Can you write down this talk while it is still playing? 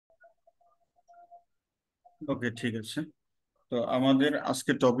ওকে, ঠিক আছে। তো আমাদের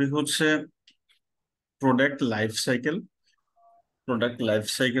আজকে টপিক হচ্ছে product life cycle. Product life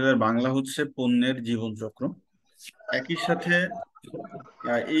সাইকেলের বাংলা হচ্ছে পণ্যের জীবন চক্র। একই সাথে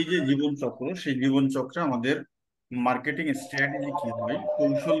এই যে জীবন চক্র, সেই জীবন চক্রে আমাদের মার্কেটিং স্ট্র্যাটেজি কি হয়,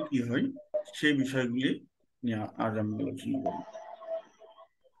 কৌশল কি হয়, সেই বিষয়গুলি নিয়ে আজ আমি আলোচনা করব।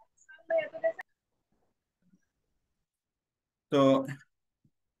 তো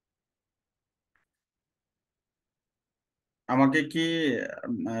আমাকে কি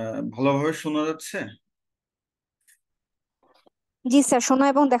ভালোভাবে শোনা যাচ্ছে? জি স্যার, শোনা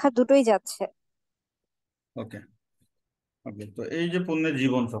এবং দেখা দুটোই যাচ্ছে। ওকে। ওকে, তো এই যে পণ্যের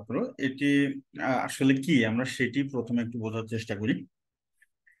জীবন চক্র, এটি আসলে কি আমরা সেটি প্রথমে একটু বোঝার চেষ্টা করি।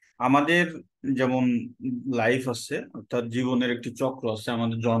 আমাদের যেমন লাইফ আছে, অর্থাৎ জীবনের একটি চক্র আছে।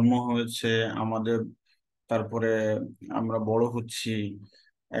 আমাদের জন্ম হয়েছে, আমাদের তারপরে আমরা বড় হচ্ছি,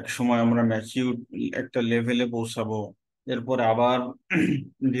 এক সময় আমরা ম্যাচিউর একটা লেভেলে পৌঁছাবো, এরপরে আবার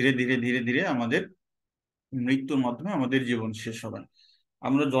ধীরে ধীরে ধীরে ধীরে আমাদের মৃত্যুর মাধ্যমে আমাদের জীবন শেষ হবে।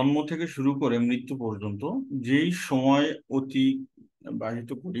 আমরা জন্ম থেকে শুরু করে মৃত্যু পর্যন্ত যেই সময় অতিবাহিত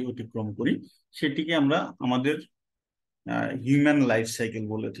করি, অতিক্রম করি, সেটিকে আমরা আমাদের হিউম্যান লাইফ সাইকেল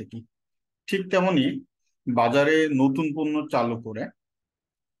বলে থাকি। ঠিক তেমনি বাজারে নতুন পণ্য চালু করে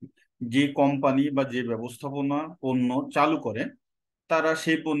যে কোম্পানি বা যে ব্যবস্থাপনা পণ্য চালু করে, তারা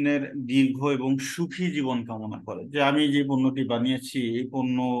সেই পণ্যের দীর্ঘ এবং সুখী জীবন কামনা করে, যে আমি যে পণ্যটি বানিয়েছি এই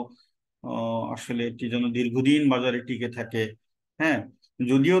পণ্য আসলে এটি যেন দীর্ঘদিন বাজারে টিকে থাকে। হ্যাঁ,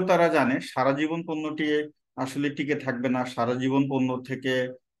 যদিও তারা জানে সারা জীবন পণ্যটি আসলে টিকে থাকবে না, সারা জীবন পণ্য থেকে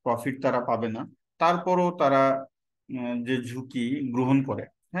প্রফিট তারা পাবে না, তারপরও তারা যে ঝুঁকি গ্রহণ করে,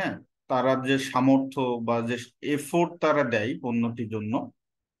 হ্যাঁ, তারা যে সামর্থ্য বা যে এফোর্ট তারা দেয় পণ্যটির জন্য,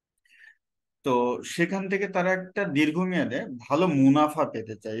 তো সেখান থেকে তারা একটা দীর্ঘমেয়াদে ভালো মুনাফা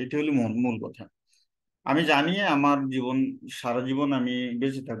পেতে চায়। এটি হলো মূল কথা। আমি জানি আমার জীবন, সারা জীবন আমি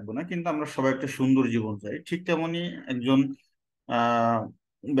বেঁচে থাকবো না, কিন্তু আমরা সবাই একটা সুন্দর জীবন চাই। ঠিক তেমনি একজন আহ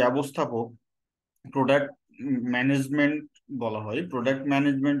ব্যবস্থাপক, প্রোডাক্ট ম্যানেজমেন্ট বলা হয়, প্রোডাক্ট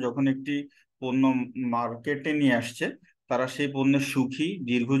ম্যানেজমেন্ট যখন একটি পণ্য মার্কেটে নিয়ে আসছে, তারা সেই পণ্যের সুখী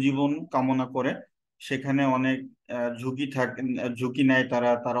দীর্ঘ জীবন কামনা করে। সেখানে অনেক ঝুঁকি থাকে, ঝুঁকি নেয়, তারা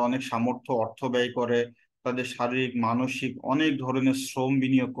তারা অনেক সামর্থ্য অর্থ ব্যয় করে, তাদের শারীরিক মানসিক অনেক ধরনের শ্রম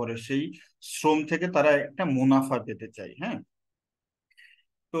বিনিয়োগ করে, সেই শ্রম থেকে তারা একটা মুনাফা পেতে চায়। হ্যাঁ,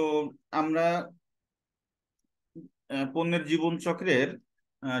 তো আমরা পণ্যের জীবন চক্রের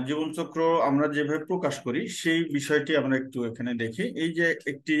জীবনচক্র আমরা যেভাবে প্রকাশ করি সেই বিষয়টি আমরা একটু এখানে দেখি। এই যে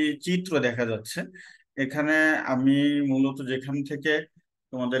একটি চিত্র দেখা যাচ্ছে এখানে, আমি মূলত যেখান থেকে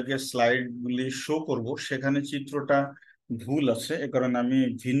তোমাদেরকে স্লাইড গুলি শো করব সেখানে চিত্রটা ভুল আছে, এ কারণে আমি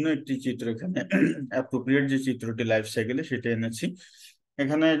ভিন্ন একটি চিত্র এখানে অ্যাপ্রোপ্রিয়েট যে চিত্রটি লাইফ সাইকেলে সেটা এনেছি।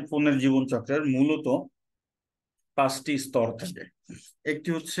 এখানে পণ্যের জীবন চক্রের মূলত পাঁচটি স্তর থাকে। একটি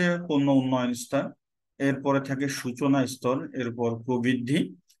হচ্ছে পণ্য উন্নয়ন স্তর, এরপরে থাকে সূচনা স্তর, এরপর প্রবৃদ্ধি,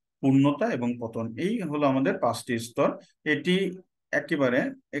 পূর্ণতা এবং পতন। এই হলো আমাদের পাঁচটি স্তর। এটি একেবারে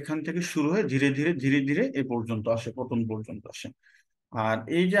এখান থেকে শুরু হয়ে ধীরে ধীরে ধীরে ধীরে এ পর্যন্ত আসে, পতন পর্যন্ত আসে। আর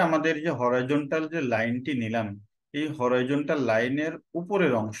এই যে আমাদের যে হরাইজন্টাল যে লাইনটি নিলাম, এই হরাইজন্টাল লাইনের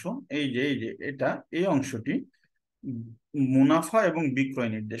উপরের অংশ, এই যে এটা, এই অংশটি মুনাফা এবং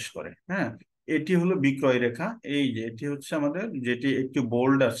বিক্রয় নির্দেশ করে। হ্যাঁ, এটি হলো বিক্রয় রেখা। এই যে এটি হচ্ছে আমাদের, যেটি একটু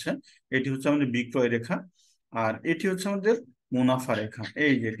বোল্ড আছে, এটি হচ্ছে আমাদের বিক্রয় রেখা। আর এটি হচ্ছে আমাদের মুনাফা রেখা।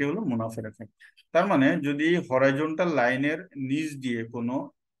 এই যে এটি হলো মুনাফা রেখা। তার মানে যদি হরাইজন্টাল লাইনের নিচ দিয়ে কোনো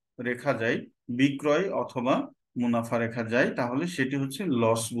রেখা যায়, বিক্রয় অথবা মুনাফা রেখা যায়, তাহলে সেটি হচ্ছে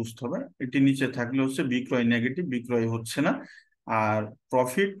লস বুঝতে হবে। এটি নিচে থাকলে হচ্ছে বিক্রয় নেগেটিভ, বিক্রয় হচ্ছে না। আর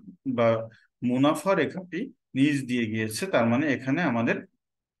প্রফিট বা মুনাফা রেখাটি নিচ দিয়ে গিয়েছে, তার মানে এখানে আমাদের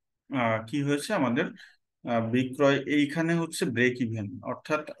কি হয়েছে, আমাদের বিক্রয় এইখানে হচ্ছে ব্রেক ইভেন,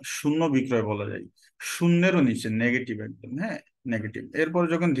 অর্থাৎ শূন্য বিক্রয় বলা যায়। শূন্যেরও নিচে নেগেটিভ একদম, হ্যাঁ, নেগেটিভ। এরপর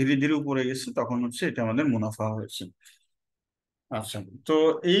যখন ধীরে ধীরে উপরে গেছে তখন হচ্ছে এটা আমাদের মুনাফা হয়েছে। আচ্ছা, তো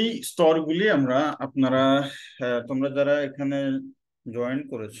এই স্তরগুলি আমরা, আপনারা তোমরা যারা এখানে জয়েন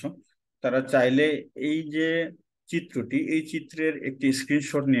করেছো, তারা চাইলে এই যে চিত্রটি, এই চিত্রের একটি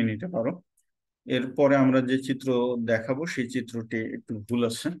স্ক্রিনশট নিয়ে নিতে পারো। এরপরে আমরা যে চিত্র দেখাবো সেই চিত্রটি একটু ভুল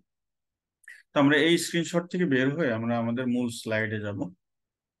আছে। তো আমরা এই স্ক্রিনশট থেকে বের হয়ে আমরা আমাদের মূল স্লাইডে যাব।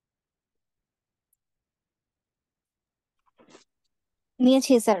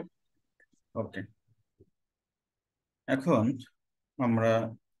 নিয়েছি স্যার। ওকে, এখন আমরা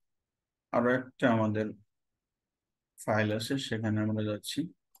আরো একটা আমাদের ফাইল আছে, সেখানে আমরা যাচ্ছি।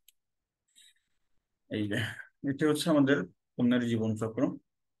 এই যে এটি হচ্ছে আমাদের পণ্যের জীবন চক্র।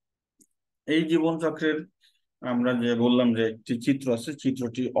 এই জীবন চক্রের আমরা যে বললাম যে একটি চিত্র আছে,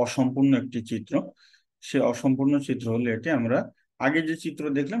 চিত্রটি অসম্পূর্ণ একটি চিত্র। সে অসম্পূর্ণ চিত্র হলে এটি আমরা আগে যে চিত্র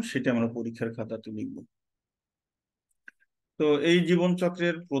দেখলাম সেটা আমরা পরীক্ষার খাতাতে লিখব। তো এই জীবন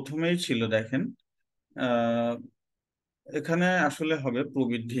চক্রের প্রথমেই ছিল দেখেন, আহ এখানে আসলে হবে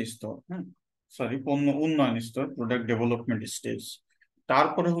প্রবৃদ্ধি স্তর, হ্যাঁ, সরি, পণ্য উন্নয়ন স্তর, প্রোডাক্ট ডেভেলপমেন্ট স্টেজ।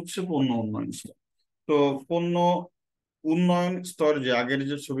 তারপরে হচ্ছে পণ্য উন্নয়ন স্তর। তো পণ্য উন্নয়ন স্তর যে আগের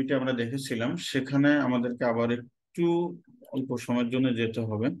যে ছবিটি আমরা দেখেছিলাম, সেখানে আমাদেরকে আবার একটু অল্প সময়ের জন্য যেতে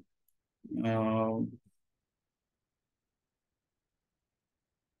হবে। আহ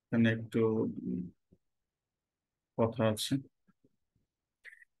এখানে একটু কথা আছে।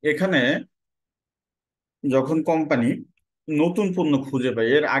 এখানে যখন কোম্পানি নতুন পণ্য খুঁজে পায়,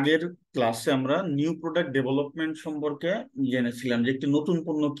 এর আগের ক্লাসে আমরা নিউ প্রোডাক্ট ডেভেলপমেন্ট সম্পর্কে জেনেছিলাম যে একটি নতুন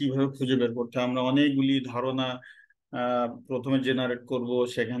পণ্য কিভাবে খুঁজে বের করতে হয়। আমরা অনেকগুলি ধারণা প্রথমে জেনারেট করব,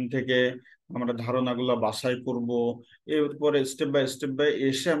 সেখান থেকে আমরা ধারণাগুলো বাছাই করব, এরপরে স্টেপ বাই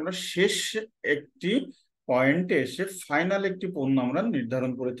এসে আমরা শেষ একটি পয়েন্টে এসে ফাইনাল একটি পণ্য আমরা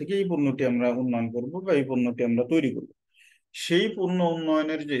নির্ধারণ করে থেকে এই পণ্যটি আমরা উন্নয়ন করব বা এই পণ্যটি আমরা তৈরি করব। সেই পণ্য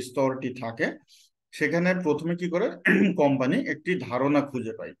উন্নয়নের যে স্তরটি থাকে, সেখানে প্রথমে কি করে কোম্পানি একটি ধারণা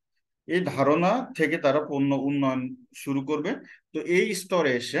খুঁজে পায়, এই ধারণা থেকে তারা পণ্য উন্নয়ন শুরু করবে। তো এই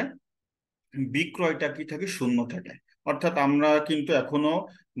স্তরে এসে বিক্রয়টা কি থাকে, শূন্য থাকে। অর্থাৎ আমরা কিন্তু এখনো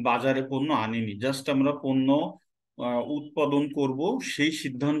বাজারে পণ্য আনিনি, জাস্ট আমরা পণ্য উৎপাদন করব সেই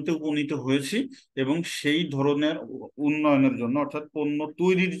সিদ্ধান্তে উপনীত হয়েছি। এবং সেই ধরনের উন্নয়নের জন্য, অর্থাৎ পণ্য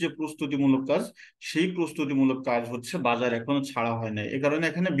তৈরির যে প্রস্তুতিমূলক কাজ, সেই প্রস্তুতিমূলক কাজ হচ্ছে বাজার এখনো ছাড়া হয় নাই, এ কারণে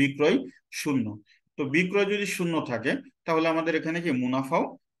এখানে বিক্রয় শূন্য। তো বিক্রয় যদি শূন্য থাকে, তাহলে আমাদের এখানে কি মুনাফাও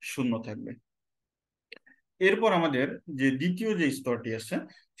শূন্য থাকবে। এরপর আমাদের যে দ্বিতীয় যে স্তরটি আছে,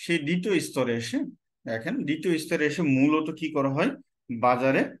 সেই দ্বিতীয় স্তরে এসে দেখেন, দ্বিতীয় স্তরে এসে মূলত কি করা হয়,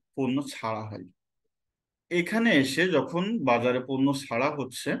 বাজারে পণ্য ছাড়া হয়। এখানে এসে যখন বাজারে পণ্য ছাড়া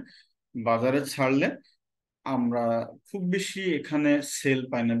হচ্ছে, বাজারে ছাড়লে আমরা খুব বেশি এখানে সেল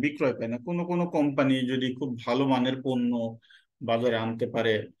পাই না, বিক্রয় পাই না। কোনো কোনো কোম্পানি যদি খুব ভালো মানের পণ্য বাজারে আনতে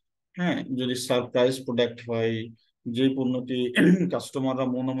পারে, হ্যাঁ, যদি সারপ্রাইজ প্রোডাক্ট হয়, যে পণ্যটি কাস্টমাররা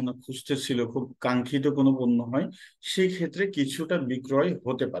মনে মনে খুঁজতেছিল, খুব কাঙ্ক্ষিত কোনো পণ্য হয়, সেই ক্ষেত্রে কিছুটা বিক্রয়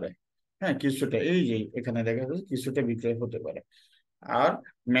হতে পারে। হ্যাঁ, কিছুটা, এই যে এখানে দেখা যাচ্ছে কিছুটা বিক্রয় হতে পারে। আর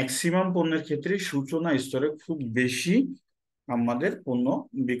ম্যাক্সিমাম পণ্যের ক্ষেত্রে সূচনা স্তরে খুব বেশি আমাদের পণ্য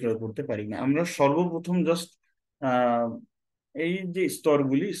বিক্রয় করতে পারি না। আমরা সর্বপ্রথম জাস্ট আহ এই যে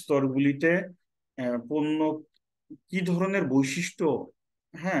স্তরগুলিতে পণ্য কি ধরনের বৈশিষ্ট্য,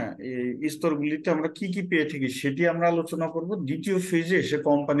 হ্যাঁ, এই স্তরগুলিতে আমরা কি কি পেয়ে থাকি সেটি আমরা আলোচনা করব। দ্বিতীয় ফেজে এসে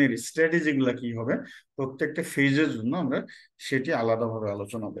কোম্পানির স্ট্র্যাটেজি গুলা কি হবে, প্রত্যেকটা ফেজের জন্য আমরা সেটি আলাদাভাবে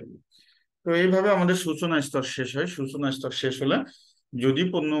আলোচনা করব। তো এইভাবে আমাদের সূচনা স্তর শেষ হয়। সূচনা স্তর শেষ হলে যদি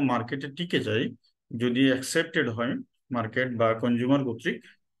পণ্য মার্কেটে টিকে যায়, যদি অ্যাকসেপ্টেড হয় মার্কেট বা কনজিউমার কর্তৃক,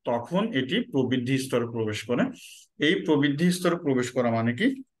 তখন এটি প্রবৃদ্ধি স্তরে প্রবেশ করে। এই প্রবৃদ্ধি স্তরে প্রবেশ করা মানে কি,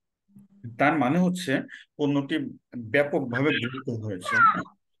 তার মানে হচ্ছে পণ্যটি ব্যাপকভাবে গৃহীত হয়েছে,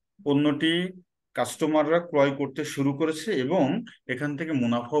 পণ্যটি কাস্টমাররা ক্রয় করতে শুরু করেছে এবং এখান থেকে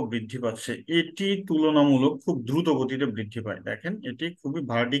মুনাফাও বৃদ্ধি পাচ্ছে। এটি তুলনামূলক খুব দ্রুত গতিতে বৃদ্ধি পায়। দেখেন, এটি খুবই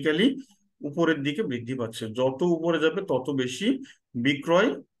ভার্টিক্যালি উপরের দিকে বৃদ্ধি পাচ্ছে, যত উপরে যাবে তত বেশি বিক্রয়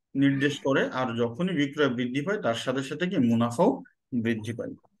নির্দেশ করে, আর যখনই বিক্রয় বৃদ্ধি পায় তার সাথে সাথে কি মুনাফাও বৃদ্ধি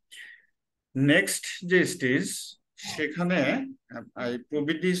পায়। নেক্সট যে স্টেজ, সেখানে এই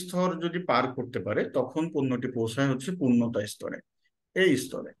প্রবৃদ্ধি স্তর যদি পার করতে পারে, তখন পণ্যটি পৌঁছায় হচ্ছে পূর্ণতা স্তরে, এই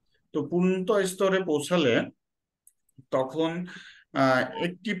স্তরে। তো পূর্ণতা স্তরে পৌঁছালে তখন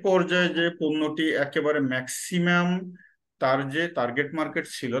একটি পর্যায়ে যে পণ্যটি একেবারে ম্যাক্সিমাম, তার যে টার্গেট মার্কেট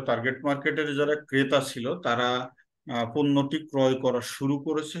ছিল, টার্গেট মার্কেটের যারা ক্রেতা ছিল, তারা পণ্যটি ক্রয় করা শুরু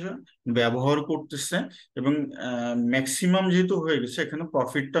করেছে, ব্যবহার করতেছে, এবং ম্যাক্সিমাম যেহেতু হয়ে গেছে, এখানে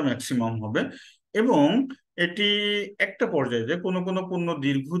প্রফিটটা ম্যাক্সিমাম হবে। এবং এটি একটা পর্যায়ে যে কোনো কোনো পণ্য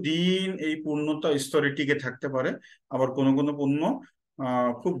দীর্ঘদিন এই পূর্ণতা স্তরে টিকে থাকতে পারে, আবার কোনো কোনো পণ্য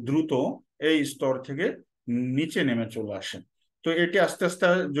খুব দ্রুত এই স্তর থেকে নিচে নেমে চলে আসে। তো এটি আস্তে আস্তে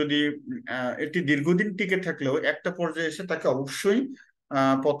যদি এটি দীর্ঘদিন টিকে থাকলেও একটা পর্যায়ে এসে তাকে অবশ্যই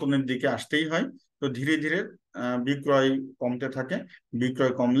পতনের দিকে আসতেই হয়। তো ধীরে ধীরে বিক্রয় কমতে থাকে,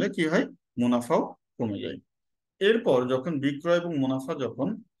 বিক্রয় কমলে কি হয়, মুনাফাও কমে যায়। এরপর যখন বিক্রয় এবং মুনাফা যখন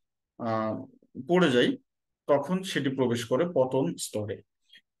আহ পড়ে যায়, তখন সেটি প্রবেশ করে পতন স্তরে।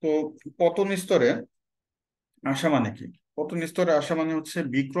 তো পতন স্তরে আসা মানে কি, পতন স্তরে আসা মানে হচ্ছে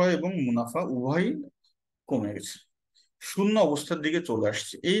বিক্রয় এবং মুনাফা উভয়ই কমে গেছে, শূন্য অবস্থার দিকে চলে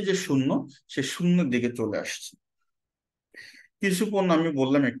আসছে। এই যে শূন্য, সে শূন্যের দিকে চলে আসছে। কিছু পণ্য আমি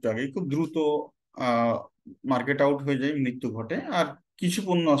বললাম একটু আগে খুব দ্রুত আহ মার্কেট আউট হয়ে যায়, মৃত্যু ঘটে। আর কিছু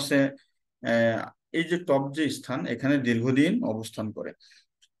পণ্য আছে আহ এই যে টপ যে স্থান, এখানে দীর্ঘদিন অবস্থান করে।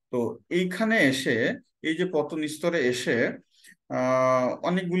 তো এইখানে এসে, এই যে পতন স্তরে এসে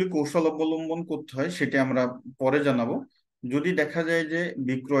অনেকগুলি কৌশল অবলম্বন করতে হয়, সেটা আমরা পরে জানাবো। যদি দেখা যায় যে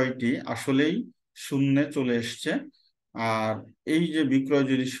বিক্রয়টি আসলেই শূন্যে চলে এসছে, আর এই যে বিক্রয়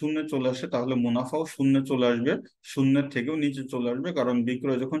যদি শূন্যে চলে আসে, তাহলে মুনাফাও শূন্যে চলে আসবে, শূন্যের থেকেও নিচে চলে আসবে। কারণ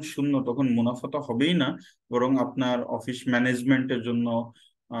বিক্রয় যখন শূন্য, তখন মুনাফা তো হবেই না, বরং আপনার অফিস ম্যানেজমেন্টের জন্য,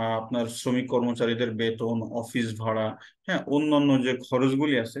 আপনার শ্রমিক কর্মচারীদের বেতন, অফিস ভাড়া, হ্যাঁ, অন্যান্য যে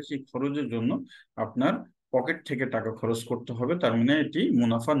খরচগুলি আছে, সেই খরচের জন্য আপনার পকেট থেকে টাকা খরচ করতে হবে। তার মানে এটি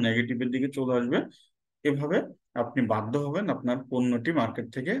মুনাফা নেগেটিভের দিকে চলে আসবে। এভাবে আপনি বাধ্য হবেন আপনার পণ্যটি মার্কেট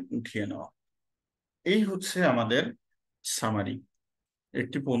থেকে উঠিয়ে নেওয়া। এই হচ্ছে আমাদের সামারি।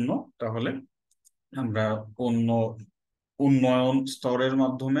 একটি পণ্য, তাহলে আমরা পণ্য উন্নয়ন স্তরের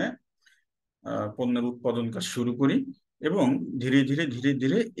মাধ্যমে পণ্যের উৎপাদন কাজ শুরু করি, এবং ধীরে ধীরে ধীরে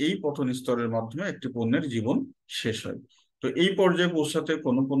ধীরে এই পতন স্তরের মাধ্যমে একটি পণ্যের জীবন শেষ হয়। তো এই পর্যায়ে পৌঁছাতে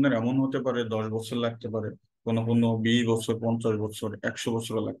কোনো পণ্যের এমন হতে পারে 10 বছর লাগতে পারে, কোনো পণ্য 20 বছর, 50 বছর, 100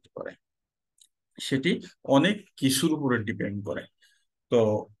 বছর লাগতে পারে। সেটি অনেক কিছুর উপরে ডিপেন্ড করে। তো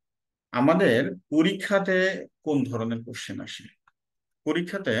আমাদের পরীক্ষাতে কোন ধরনের কোশ্চেন আসে?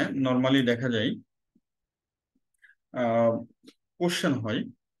 পরীক্ষাতে নর্মালি দেখা যায় আহ কোশ্চেন হয়,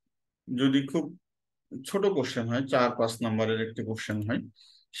 যদি খুব ছোট কোশ্চেন হয়, 4-5 নম্বরের একটি কোশ্চেন হয়,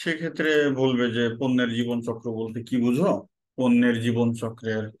 সেক্ষেত্রে বলবে যে পণ্যের জীবন চক্র বলতে কি বুঝো, পণ্যের জীবন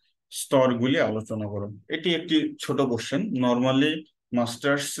চক্রের স্তরগুলি আলোচনা করো। এটি একটি ছোট কোশ্চেন। নর্মালি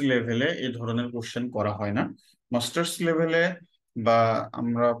মাস্টার্স লেভেলে এই ধরনের কোশ্চেন করা হয় না। মাস্টার্স লেভেলে বা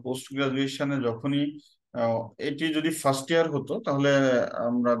আমরা পোস্ট গ্রাজুয়েশনে যখনই আহ, এটি যদি ফার্স্ট ইয়ার হতো, তাহলে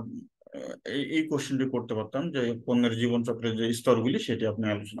আমরা এই কোশ্চেনটি করতে পারতাম যে পণ্যের জীবন চক্রের যে স্তরগুলি সেটি আপনি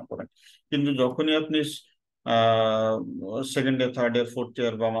আলোচনা করেন। কিন্তু যখনই আপনি second year, third year, fourth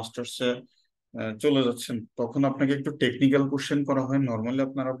year বা মাস্টার্সে চলে যাচ্ছেন, তখন আপনাকে একটু টেকনিক্যাল কোশ্চেন করা হয়। নর্মালি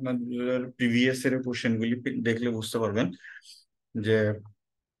আপনারা আপনাদের প্রিভিয়াস এর কোশ্চেন গুলি দেখলে বুঝতে পারবেন যে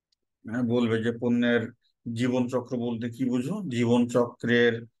বলবে যে পণ্যের জীবন চক্র বলতে কি বুঝো, জীবন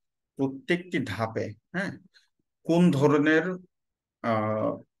চক্রের প্রত্যেকটি ধাপে, হ্যাঁ, কোন ধরনের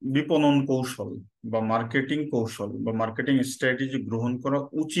আহ বিপণন কৌশল বা মার্কেটিং কৌশল বা মার্কেটিং স্ট্র্যাটেজি গ্রহণ করা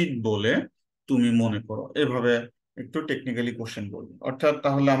উচিত বলে তুমি মনে করো। এভাবে একটু টেকনিক্যালি কোশ্চেন করবে। অর্থাৎ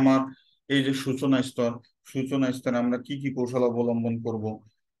তাহলে আমার এই যে সূচনা স্তর, সূচনা স্তরে আমরা কি কি কৌশল অবলম্বন করব,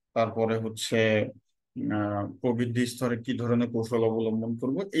 তারপরে হচ্ছে প্রবৃদ্ধি স্তরে কি ধরনের কৌশল অবলম্বন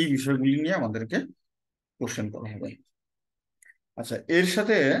করব, এই বিষয়গুলি নিয়ে আমাদেরকে কোশ্চেন করা হবে। আচ্ছা, এর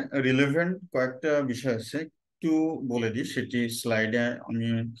সাথে রিলেভেন্ট কয়েকটা বিষয় আছে, একটু বলে দিই, সেটি স্লাইডে আমি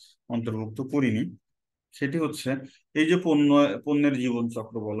অন্তর্ভুক্ত করিনি। সেটি হচ্ছে, এই যে পণ্যের জীবন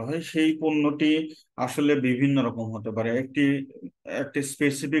চক্র বলা হয়, সেই পণ্যটি আসলে বিভিন্ন রকম হতে পারে। একটি একটি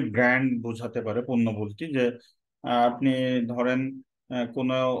স্পেসিফিক ব্র্যান্ড বোঝাতে পারে পণ্য বলতে, যে আপনি ধরেন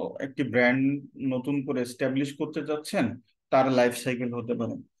কোনো একটি ব্র্যান্ড নতুন করে এস্টাবলিশ করতে যাচ্ছেন, তার লাইফ সাইকেল হতে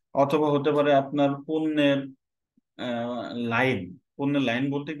পারে। অথবা হতে পারে আপনার পণ্যের লাইন। পণ্যের লাইন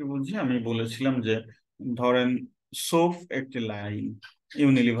বলতে কি বুঝি, আমি বলেছিলাম যে ধরেন সোপ একটি লাইন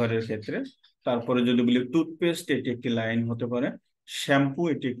ইউনিলিভারের ক্ষেত্রে, তারপরে যদি বলি টুথপেস্ট, এটি একটি লাইন হতে পারে, শ্যাম্পু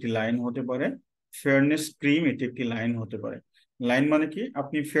এটি একটি লাইন হতে পারে, ফেয়ারনেস ক্রিম এটি একটি লাইন হতে পারে। লাইন মানে কি,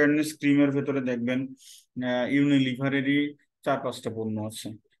 আপনি ফেয়ারনেস ক্রিমের ভেতরে দেখবেন ইউনিলিভারেরই 4-5টা পণ্য আছে।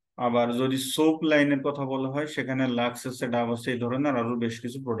 আবার যদি সোপ লাইনের কথা বলা হয়, সেখানে লাক্স আছে, ডাভ আছে, এই ধরনের আরো বেশ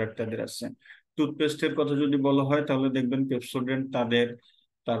কিছু প্রোডাক্ট তাদের আছে। টুথপেস্টের কথা যদি বলা হয়, তাহলে দেখবেন পেপসোডেন্ট তাদের,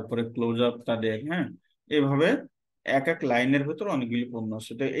 তারপরে ক্লোজ আপ তাদের, হ্যাঁ, এইভাবে এক এক লাইনের ভেতর অনেকগুলি পণ্য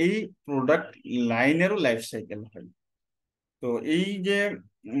আছে। তো এই প্রোডাক্ট লাইনেরও লাইফ সাইকেল হয়। তো এই যে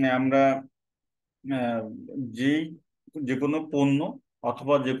আমরা আহ, যেই যে কোনো পণ্য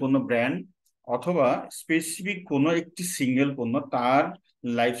অথবা যে কোনো ব্র্যান্ড অথবা স্পেসিফিক কোনো একটি সিঙ্গেল পণ্য, তার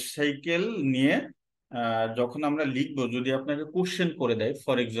লাইফ সাইকেল নিয়ে যখন আমরা লিখবো, যদি আপনাকে কোশ্চেন করে দেয়,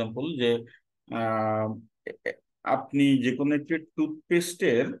 ফর এক্সাম্পল যে আহ, আপনি যে কোনো একটি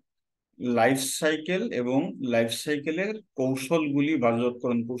টুথপেস্টের লাইফ সাইকেল এবং লাইফ সাইকেলের কৌশলগুলি,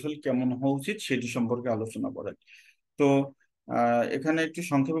 বাজারজাতকরণ কৌশল কেমন হওয়া উচিত, সেটি সম্পর্কে আলোচনা করেন। তো এখানে একটু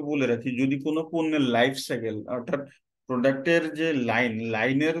সংক্ষেপে বলে রাখি, যদি কোনো পণ্যের লাইফ সাইকেল, অর্থাৎ প্রোডাক্টের যে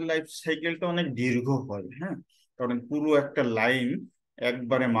লাইনের লাইফ সাইকেলটা অনেক দীর্ঘ হয়, হ্যাঁ, কারণ পুরো একটা লাইন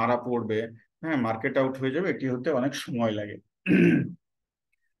একবারে মারা পড়বে, হ্যাঁ, মার্কেট আউট হয়ে যাবে, এটি হতে অনেক সময় লাগে।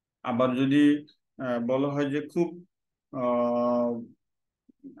 আবার যদি বলা হয় যে খুব আহ,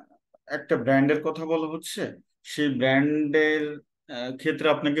 একটা ব্র্যান্ডের কথা বলা হচ্ছে, সেই ব্র্যান্ডের ক্ষেত্রে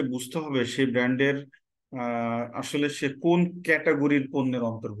আপনাকে বুঝতে হবে সেই ব্র্যান্ডের আসলে সে কোন ক্যাটাগরির পণ্যের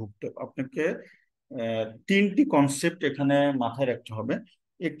অন্তর্ভুক্ত। আপনাকে 3টি কনসেপ্ট এখানে মাথায় রাখতে হবে।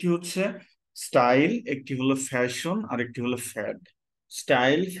 একটি হচ্ছে স্টাইল, একটি হলো ফ্যাশন, আর একটি হলো ফ্যাড।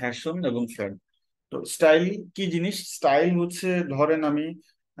 স্টাইল, ফ্যাশন এবং ফ্যাড। তো স্টাইল কি জিনিস? স্টাইল হচ্ছে, ধরেন আমি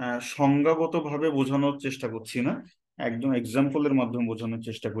সংজ্ঞাগত ভাবে বোঝানোর চেষ্টা করছি না, একদম এক্সাম্পলের মাধ্যমে বোঝানোর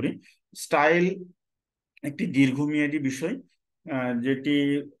চেষ্টা করি। স্টাইল একটি দীর্ঘমেয়াদী বিষয়, যেটি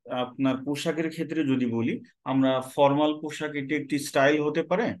আপনার পোশাকের ক্ষেত্রে যদি বলি, আমরা ফর্মাল পোশাক এটি একটি স্টাইল হতে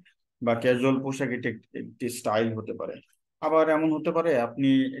পারে, বা ক্যাজুয়াল পোশাক এটি একটি স্টাইল হতে পারে। আবার এমন হতে পারে আপনি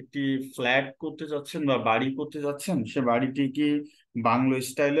একটি ফ্ল্যাট করতে যাচ্ছেন বা বাড়ি করতে যাচ্ছেন, সে বাড়িটি কি বাংলো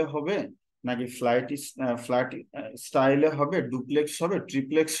স্টাইলে হবে, নাকি ফ্ল্যাট স্টাইলে হবে, ডুপ্লেক্স হবে,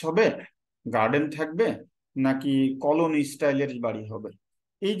 ট্রিপ্লেক্স হবে, গার্ডেন থাকবে, নাকি কলোনি স্টাইলের বাড়ি হবে।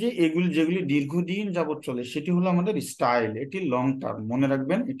 এই যে এগুলি যেগুলি দীর্ঘদিন যাবত চলে সেটি হলো আমাদের স্টাইল, এটি লং টার্ম, মনে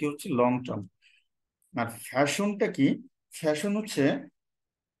রাখবেন এটি হচ্ছে লং টার্ম। আর ফ্যাশনটা কি? ফ্যাশন হচ্ছে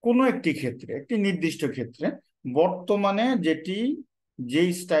কোনো একটি ক্ষেত্রে, একটি নির্দিষ্ট ক্ষেত্রে বর্তমানে যেই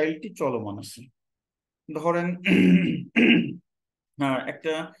স্টাইলটি চলমান আছে। ধরেন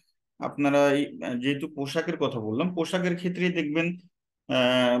একটা, আপনারা যেহেতু পোশাকের কথা বললাম, পোশাকের ক্ষেত্রে দেখবেন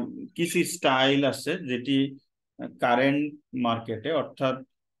আহ, কিছু স্টাইল আছে যেটি কারেন্ট মার্কেটে, অর্থাৎ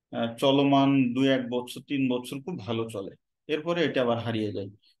চলমান 2-1 বছর 3 বছর খুব ভালো চলে, এরপরে এটা আবার হারিয়ে যায়।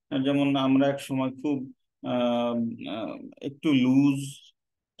 যেমন আমরা এক সময় খুব আহ, আহ, একটু লুজ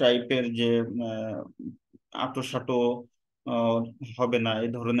টাইপের যে আহ, আঁটো সাঁটো আহ, হবে না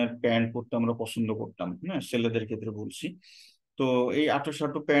এই ধরনের প্যান্ট পরতে আমরা পছন্দ করতাম, হ্যাঁ, ছেলেদের ক্ষেত্রে বলছি। তো এই আঁটো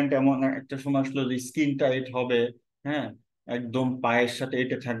সাঁটো প্যান্ট এমন একটা সময় আসলো যে স্কিন টাইট হবে, হ্যাঁ, একদম পায়ের সাথে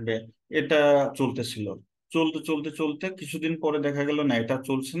এটা থাকবে, এটা চলতেছিল। চলতে চলতে চলতে কিছুদিন পরে দেখা গেল না, এটা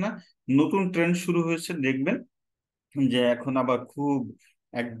চলছে না, নতুন ট্রেন্ড শুরু হয়েছে, দেখবেন যে এখন আবার খুব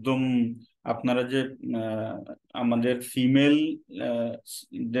একদম, আপনারা যে আহ, আমাদের ফিমেল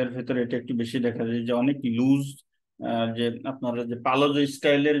দের ভেতরে এটা একটু বেশি দেখা যায় যে অনেক লুজ, যে আপনারা যে পালাজো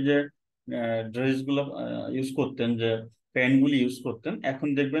স্টাইলের যে ড্রেস গুলো ইউজ করতেন, যে প্যান্ট গুলি ইউজ করতেন, এখন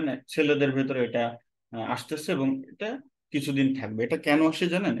দেখবেন ছেলেদের ভেতরে এটা আসতেছে, এবং এটা কিছুদিন থাকবে। এটা কেন আসে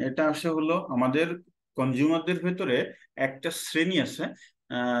জানেন? এটা আসে হলো আমাদের কনজিউমারদের ভেতরে একটা শ্রেণী আছে,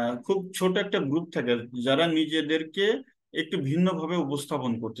 খুব ছোট একটা গ্রুপ থাকে, যারা নিজেদেরকে একটু ভিন্নভাবে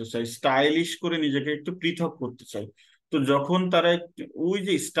উপস্থাপন করতে চায়, স্টাইলিশ করে নিজেকে একটু পৃথক করতে চায়। তো যখন তারা ওই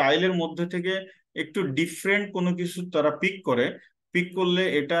যে স্টাইলের মধ্যে থেকে একটু ডিফারেন্ট কোনো কিছু তারা পিক করলে,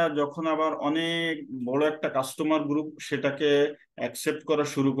 এটা যখন আবার অনেক বড় একটা কাস্টমার গ্রুপ সেটাকে অ্যাকসেপ্ট করা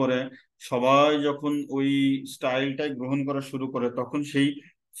শুরু করে, সবাই যখন ওই স্টাইলটাই গ্রহণ করা শুরু করে, তখন সেই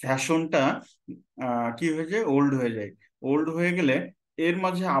ফ্যাশনটা কি হয়ে যায়? ওল্ড হয়ে যায়। ওল্ড হয়ে গেলে এর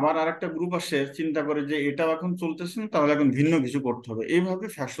মাঝে আবার আরেকটা গ্রুপ আসে, চিন্তা করে যে এটাও এখন চলতেছে না, তাহলে এখন ভিন্ন কিছু করতে হবে, এইভাবে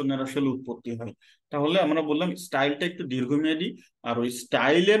ফ্যাশনের আসলে উৎপত্তি হয়। তাহলে আমরা বললাম স্টাইলটা একটু দীর্ঘমেয়াদী, আর ওই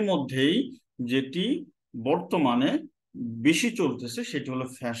স্টাইলের মধ্যেই যেটি বর্তমানে বেশি চলতেছে সেটি হলো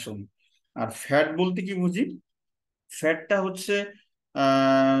ফ্যাশন। আর ফ্যাড বলতে কি বুঝি? ফ্যাটটা হচ্ছে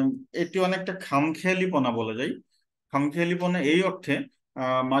আহ এটি অনেকটা খামখেয়ালিপনা বলা যায়। খামখেয়ালিপনা এই অর্থে,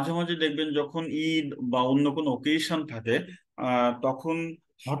 মাঝে মাঝে দেখবেন যখন ঈদ বা অন্য কোনো ওকেশন থাকে, তখন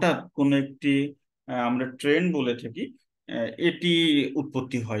হঠাৎ কোনো একটি আমরা ট্রেন্ড বলে থাকি, এটি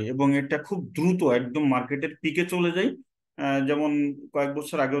উৎপত্তি হয় এবং এটা খুব দ্রুত একদম মার্কেটের পিকে চলে যায়। যেমন কয়েক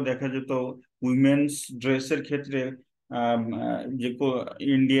বছর আগেও দেখা যেত উইমেন্স ড্রেসের ক্ষেত্রে,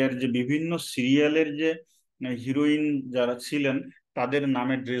 ইন্ডিয়ার যে বিভিন্ন সিরিয়ালের যে হিরোইন যারা ছিলেন তাদের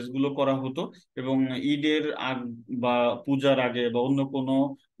নামে ড্রেসগুলো করা হতো, এবং ঈদের আগ বা পূজার আগে বা অন্য কোনো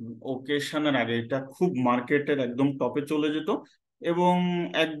ওকেশনের আগে এটা খুব মার্কেটের একদম টপে চলে যেত, এবং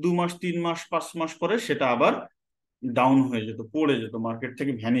 1-2 মাস 3 মাস 5 মাস পরে সেটা আবার ডাউন হয়ে যেত, পড়ে যেত, মার্কেট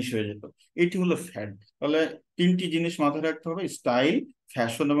থেকে ভ্যানিশ হয়ে যেত। এটি হলো ফ্যাড। তাহলে তিনটি জিনিস মাথায় রাখতে হবে: স্টাইল,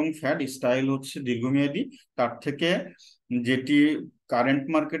 ফ্যাশন এবং ফ্যাড। স্টাইল হচ্ছে দীর্ঘমেয়াদী, তার থেকে যেটি কারেন্ট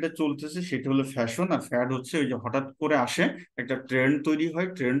মার্কেটে চলতেছে সেটি হলো ফ্যাশন, আর ফ্যাড হচ্ছে ওই যে হঠাৎ করে আসে, একটা ট্রেন্ড তৈরি হয়,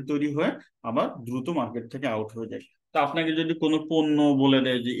 ট্রেন্ড তৈরি হয়ে আবার দ্রুত মার্কেট থেকে আউট হয়ে যায়। তা আপনাকে যদি কোনো পণ্য বলে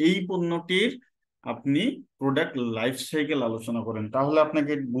দেয় যে এই পণ্যটির আপনি প্রোডাক্ট লাইফ সাইকেল আলোচনা করেন, তাহলে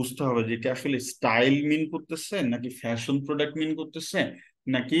আপনাকে বুঝতে হবে যে এটা আসলে স্টাইল মিন করতেছে, নাকি ফ্যাশন প্রোডাক্ট মিন করতেছে,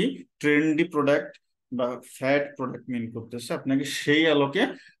 নাকি ট্রেন্ডি প্রোডাক্ট বা ফ্যাড প্রোডাক্ট মিন করতেছে, আপনাকে সেই আলোকে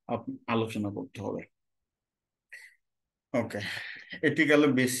আলোচনা করতে হবে। ওকে, এটি গেল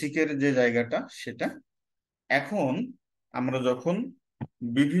বেসিকের যে জায়গাটা সেটা। এখন আমরা যখন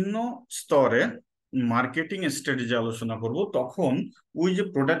বিভিন্ন স্তরে মার্কেটিং স্ট্র্যাটেজি আলোচনা করব, তখন ওই যে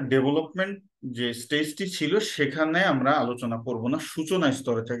প্রোডাক্ট ডেভেলপমেন্ট যে স্টেজটি ছিল সেখানে আমরা আলোচনা করব না, সূচনা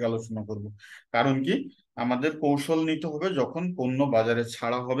স্তরে থেকে আলোচনা করব। কারণ কি? আমাদের কৌশল নিতে হবে যখন পণ্য বাজারে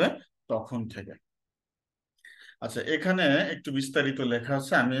ছাড়া হবে তখন থেকে। আচ্ছা, এখানে একটু বিস্তারিত লেখা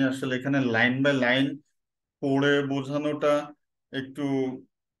আছে, আমি আসলে এখানে লাইন বাই লাইন পড়ে বোঝানোটা একটু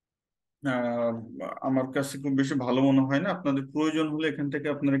আহ, আমার কাছে খুব বেশি ভালো মনে হয় না। আপনাদের প্রয়োজন হলে এখান থেকে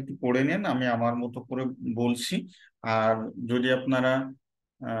আপনারা একটু পড়ে নেন, আমি আমার মতো করে বলছি। আর যদি আপনারা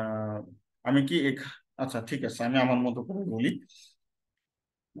আহ, আমি কি আচ্ছা ঠিক আছে, আমি আমার মতো করে বলি।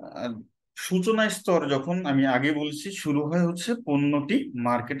 আহ, সূচনা স্তর যখন আমি আগে বলছি শুরু হয় হচ্ছে পণ্যটি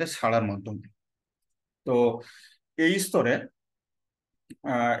মার্কেটে ছাড়ার মাধ্যমে। তো এই স্তরে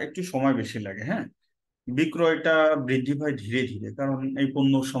একটু সময় বেশি লাগে, হ্যাঁ। বিক্রয়টা বৃদ্ধি পায় ধীরে ধীরে, কারণ এই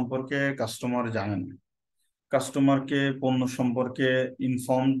পণ্য সম্পর্কে কাস্টমার জানে না। কাস্টমারকে পণ্য সম্পর্কে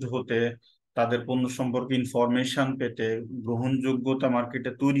ইনফর্মড হতে, তাদের পণ্য সম্পর্কে ইনফরমেশন পেতে, গ্রহণযোগ্যতা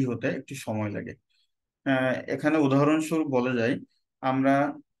মার্কেটে তৈরি হতে একটু সময় লাগে। এখানে উদাহরণস্বরূপ বলা যায়, আমরা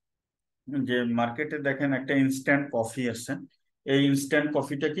যে মার্কেটে দেখেন একটা ইনস্ট্যান্ট কফি আছে, এই ইনস্ট্যান্ট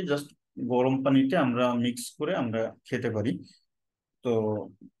কফিটা কি জাস্ট গরম পানিতে আমরা মিক্স করে আমরা খেতে পারি। তো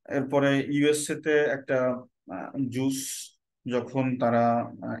এরপরে ইউএসএ তে একটা জুস যখন তারা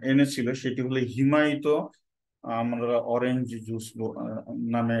এনেছিল, সেটি হলো হিমায়িত, আমরা অরেঞ্জ জুস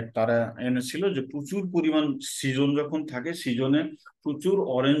নামে তারা এনেছিল, যে প্রচুর পরিমাণ সিজন যখন থাকে, সিজনে প্রচুর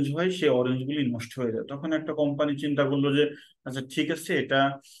অরেঞ্জ হয়, সেই অরেঞ্জ গুলি নষ্ট হয়ে যায়। তখন একটা কোম্পানি চিন্তা করলো যে আচ্ছা ঠিক আছে, এটা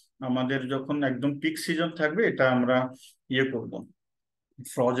আমাদের যখন একদম পিক সিজন থাকবে, এটা আমরা ইয়ে করব,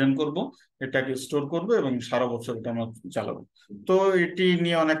 ফ্রোজেন করব, এটাকে স্টোর করব এবং সারা বছর এটা আমরা চালাবো। তো এটি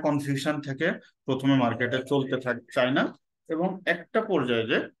নিয়ে অনেক কনফিউশন থাকে, প্রথমে মার্কেটে চলতে চায় না, এবং একটা পর্যায়ে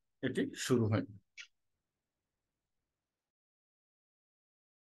যে এটি শুরু হয়।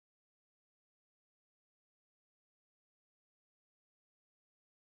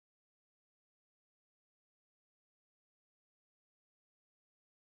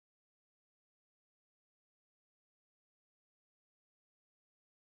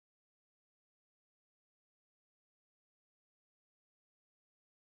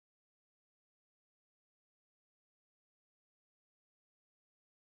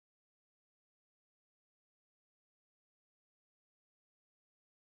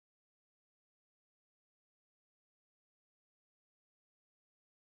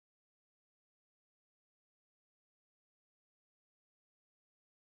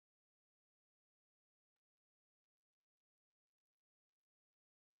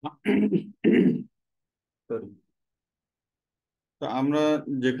 Sorry। তো আমরা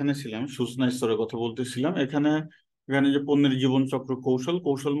যেখানে ছিলাম, সূচনা স্তরের কথা বলতেছিলাম। এখানে এখানে যে পণ্যের জীবন চক্র কৌশল,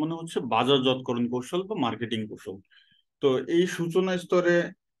 কৌশল মানে হচ্ছে বাজারজাতকরণ কৌশল বা মার্কেটিং কৌশল। তো এই সূচনা স্তরে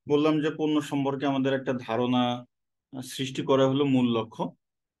বললাম যে পণ্য সম্পর্কে আমাদের একটা ধারণা সৃষ্টি করা হলো মূল লক্ষ্য।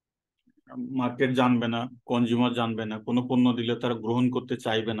 মার্কেট জানবে না, কনজিউমার জানবে না, কোনো পণ্য দিলে তারা গ্রহণ করতে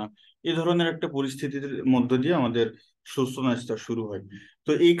চাইবে না, এই ধরনের একটা পরিস্থিতির মধ্য দিয়ে আমাদের সূচনা স্তর শুরু হয়।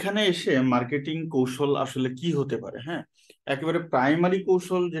 তো এইখানে এসে মার্কেটিং কৌশল আসলে কি হতে পারে, হ্যাঁ। একেবারে প্রাইমারি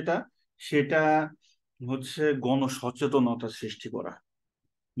কৌশল যেটা, সেটা হচ্ছে গণসচেতনতা সৃষ্টি করা।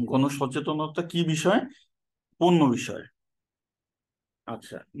 গণসচেতনতা কি বিষয়? পণ্য বিষয়।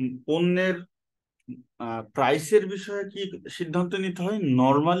 আচ্ছা, পণ্যের প্রাইসের বিষয়ে কি সিদ্ধান্ত নিতে হয়?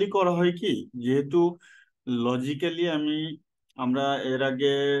 নর্মালি করা হয় কি, যেহেতু লজিক্যালি আমরা এর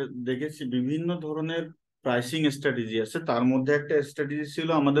আগে দেখেছি বিভিন্ন ধরনের প্রাইসিং স্ট্র্যাটেজি আছে, তার মধ্যে একটা স্ট্র্যাটেজি ছিল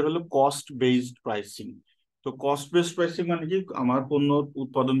আমাদের হলো কস্ট বেসড প্রাইসিং। তো কস্ট বেসড প্রাইসিং মানে কি, আমার পণ্য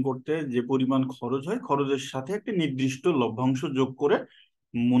উৎপাদন করতে যে পরিমাণ খরচ হয়, খরচের সাথে একটা নির্দিষ্ট লভ্যাংশ যোগ করে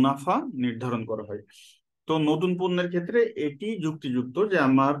মুনাফা নির্ধারণ করা হয়। তো নতুন পণ্যের ক্ষেত্রে এটি যুক্তিযুক্ত যে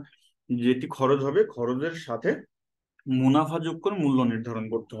আমার যেটি খরচ হবে, খরচের সাথে মুনাফা যোগ করে মূল্য নির্ধারণ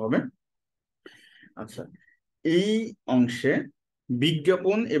করতে হবে। আচ্ছা, এই অংশে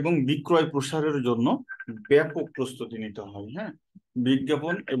বিজ্ঞাপন এবং বিক্রয় প্রসারের জন্য ব্যাপক প্রস্তুতি নিতে হয়, হ্যাঁ।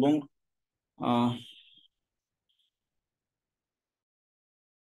 বিজ্ঞাপন এবং আহ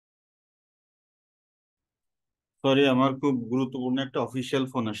সরি, আমার খুব গুরুত্বপূর্ণ একটা অফিসিয়াল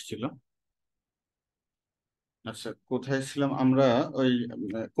ফোন আসছিল। আচ্ছা, কোথায় ছিলাম আমরা? ওই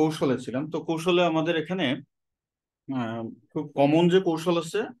কৌশলে ছিলাম। তো কৌশলে আমাদের এখানে খুব কমন যে কৌশল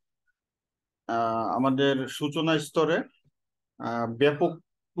আছে, আমাদের সূচনা স্তরে ব্যাপক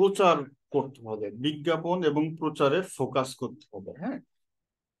প্রচার করতে হবে, বিজ্ঞাপন এবং প্রচারে ফোকাস করতে হবে, হ্যাঁ।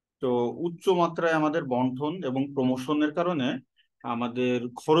 তো উচ্চ মাত্রায় আমাদের বন্টন এবং প্রমোশনের কারণে আমাদের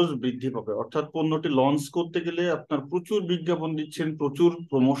খরচ বৃদ্ধি পাবে। অর্থাৎ পণ্যটি লঞ্চ করতে গেলে আপনার প্রচুর বিজ্ঞাপন দিচ্ছেন, প্রচুর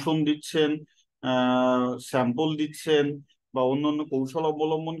প্রমোশন দিচ্ছেন, স্যাম্পল দিচ্ছেন, বা অন্যান্য কৌশল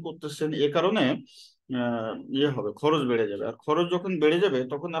অবলম্বন করতেছেন। এ কারণে ইয়ে হবে, খরচ বেড়ে যাবে। আর খরচ যখন বেড়ে যাবে,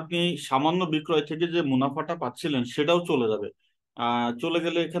 তখন আপনি সামান্য বিক্রয় থেকে যে মুনাফাটা পাচ্ছিলেন সেটাও চলে যাবে। চলে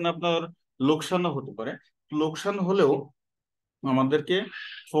গেলে এখানে আপনার লোকসানও হতে পারে। লোকসান হলেও আমাদেরকে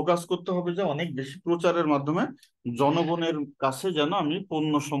ফোকাস করতে হবে যে অনেক বেশি প্রচারের মাধ্যমে জনগণের কাছে যেন আমি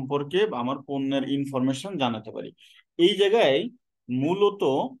পণ্য সম্পর্কে বা আমার পণ্যের ইনফরমেশন জানাতে পারি। এই জায়গায় মূলত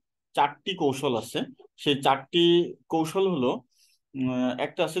চারটি কৌশল আছে। সেই চারটি কৌশল হলো,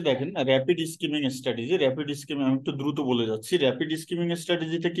 একটা আছে দেখেন, rapid skimming strategy. Rapid skimming আমি একটু দ্রুত বলে যাচ্ছি। র্যাপিড স্কিমিং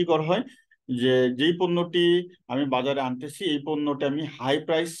স্ট্র্যাটেজিতে কি করা হয়, যে যেই পণ্যটি আমি বাজারে আনতেছি এই পণ্যটা আমি হাই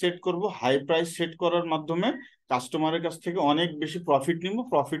প্রাইস সেট করব। হাই প্রাইস সেট করার মাধ্যমে কাস্টমারের কাছ থেকে অনেক বেশি প্রফিট নিব।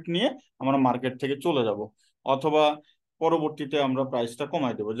 প্রফিট নিয়ে আমরা মার্কেট থেকে চলে যাব, অথবা পরবর্তীতে আমরা প্রাইসটা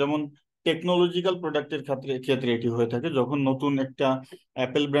কমাই দেবো। যেমন টেকনোলজিক্যাল প্রোডাক্টের ক্ষেত্রে ক্ষেত্রে এটি হয়ে থাকে, যখন নতুন একটা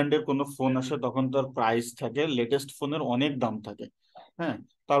অ্যাপেল ব্র্যান্ডের কোনো ফোন আসে তখন তার প্রাইস থাকে, লেটেস্ট ফোনের অনেক দাম থাকে। হ্যাঁ,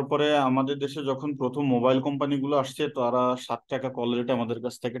 তারপরে আমাদের দেশে যখন প্রথম মোবাইল কোম্পানিগুলো আসছে তারা 7 টাকা কল রেটে আমাদের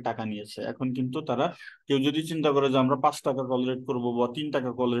কাছ থেকে টাকা নিয়েছে। এখন কিন্তু তারা, কেউ যদি চিন্তা করে যে আমরা 5 টাকা কল রেট করবো বা 3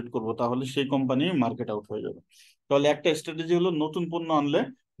 টাকা কল রেট করবো, তাহলে সেই কোম্পানি মার্কেট আউট হয়ে যাবে। তাহলে একটা স্ট্র্যাটেজি হলো, নতুন পণ্য আনলে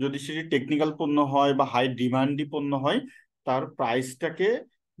যদি সেটি টেকনিক্যাল পণ্য হয় বা হাই ডিমান্ডি পণ্য হয়, তার প্রাইসটাকে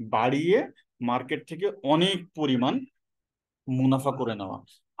বাড়িয়ে মার্কেট থেকে অনেক পরিমাণ মুনাফা করে নেওয়া।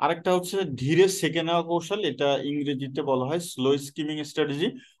 আরেকটা হচ্ছে ধীরে সেকে নেওয়া কৌশল, এটা ইংরেজিতে বলা হয় slow skimming strategy.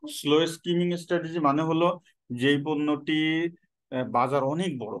 Slow skimming strategy মানে হলো, যেই পণ্যটি বাজার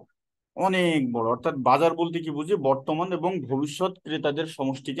অনেক বড়, অনেক বড়, অর্থাৎ বাজার বলতে কি বুঝি, বর্তমান এবং ভবিষ্যৎ ক্রেতাদের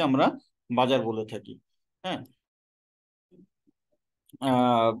সমষ্টিকে আমরা বাজার বলে থাকি। হ্যাঁ,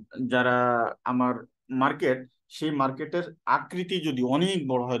 আহ, যারা আমার মার্কেট, সেই মার্কেটের আকৃতি যদি অনেক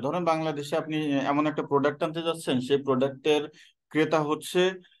বড় হয়, ধরেন বাংলাদেশে আপনি এমন একটা প্রোডাক্ট আনতে যাচ্ছেন, সেই প্রোডাক্টের ক্রেতা হচ্ছে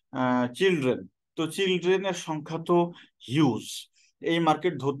চিলড্রেন। তো চিলড্রেনের সংখ্যা তো হিউজ, এই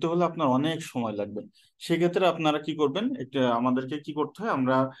মার্কেট ধরতে হলে আপনার অনেক সময় লাগবে। সেক্ষেত্রে আপনারা কি করবেন, একটা আমাদেরকে কি করতে হয়,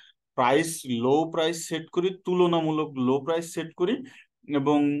 আমরা প্রাইস, লো প্রাইস সেট করি, তুলনামূলক লো প্রাইস সেট করি,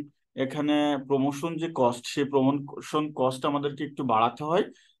 এবং এখানে প্রমোশন যে কস্ট, সেই প্রমোশন কস্ট আমাদেরকে একটু বাড়াতে হয়।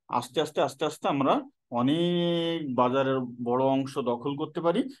 আস্তে আস্তে আস্তে আস্তে আমরা অনেক বাজারের বড় অংশ দখল করতে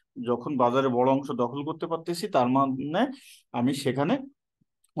পারি। যখন বাজারে বড় অংশ দখল করতে পারতেছি, তার মানে আমি সেখানে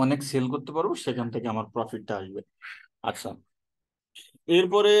অনেক সেল করতে পারবো, সেখান থেকে আমার প্রফিটটা আসবে। আচ্ছা,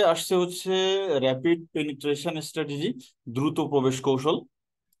 এরপরে আসছে হচ্ছে র্যাপিড পেনিট্রেশন স্ট্র্যাটেজি, দ্রুত প্রবেশ কৌশল।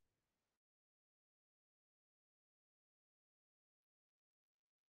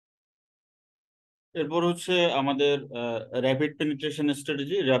 এরপর হচ্ছে আমাদের rapid penetration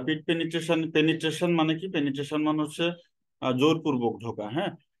strategy. Rapid penetration, penetration মানে কি, পেনিট্রেশন মানে হচ্ছে জোরপূর্বক ঢোকা।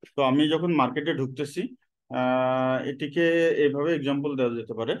 হ্যাঁ, তো আমি যখন মার্কেটে ঢুকতেছি, এটিকে এইভাবে এক্সাম্পল দেওয়া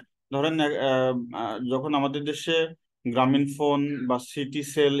যেতে পারে। ধরেন যখন আমাদের দেশে গ্রামীণ ফোন বা সিটি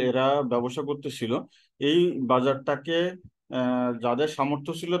সেল এরা ব্যবসা করতেছিল, এই বাজারটাকে যাদের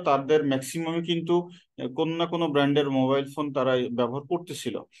সামর্থ্য ছিল তাদের ম্যাক্সিমামই কিন্তু কোনো না কোনো ব্র্যান্ডের মোবাইল ফোন তারা ব্যবহার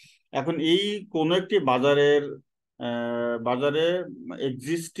করতেছিল। এখন এই কোনো একটি বাজারে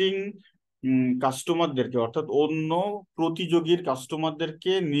এক্সিস্টিং কাস্টমারদেরকে, অর্থাৎ অন্য প্রতিযোগীর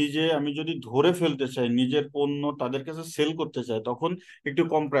কাস্টমারদেরকে নিজে আমি যদি ধরে ফেলতে চাই, নিজের পণ্য তাদের কাছে সেল করতে চাই, তখন একটু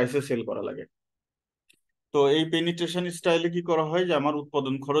কম প্রাইসে সেল করা লাগে। তো এই পেনিট্রেশন স্টাইলে কি করা হয়, যে আমার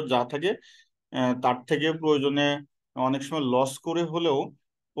উৎপাদন খরচ যা থাকে তার থেকে প্রয়োজনে অনেক সময় লস করে হলেও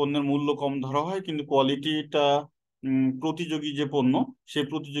পণ্যের মূল্য কম ধরা হয়, কিন্তু কোয়ালিটিটা প্রতিযোগী যে পণ্য, সেই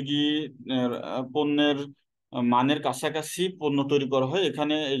প্রতিযোগী পণ্যের মানের কাছাকাছি পণ্য তৈরি করা হয়।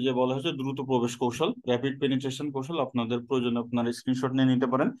 এখানে এই যে বলা হয়েছে দ্রুত প্রবেশ কৌশল, র্যাপিড পেনিট্রেশন কৌশল, আপনাদের প্রয়োজনে আপনারা স্ক্রিনশট নিয়ে নিতে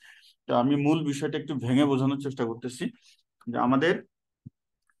পারেন। তো আমি মূল বিষয়টা একটু ভেঙে বোঝানোর চেষ্টা করতেছি, যে আমাদের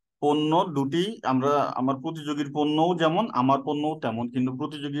পণ্য দুটি, আমরা, আমার প্রতিযোগীর পণ্যও যেমন আমার পণ্যও তেমন, কিন্তু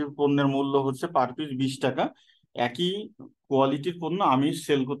প্রতিযোগীর পণ্যের মূল্য হচ্ছে পার পিস 20 টাকা। একই কোয়ালিটির পণ্য আমি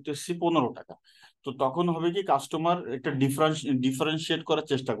সেল করতেছি 15 টাকা। তো তখন হবে কি, কাস্টমার একটা ডিফারেন্সিয়েট করার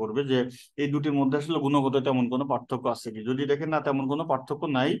চেষ্টা করবে যে এই দুটির মধ্যে আসলে গুণগত তেমন কোনো পার্থক্য আছে কি। যদি দেখেন না তেমন কোনো পার্থক্য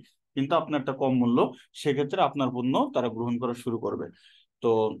নাই, কিন্তু আপনার একটা কম মূল্য, সেক্ষেত্রে আপনার পণ্য তারা গ্রহণ করা শুরু করবে। তো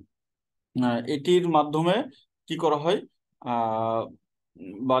এটির মাধ্যমে কি করা হয়, আহ,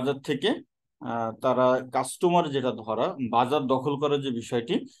 বাজার থেকে তারা কাস্টমার যেটা ধরা, বাজার দখল করার যে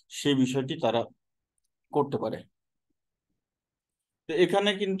বিষয়টি, সেই বিষয়টি তারা করতে পারে। তো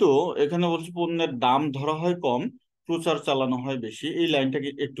এখানে কিন্তু, এখানে বলছে পণ্যের দাম ধরা হয় কম, প্রচার চালানো হয় বেশি। এই লাইনটা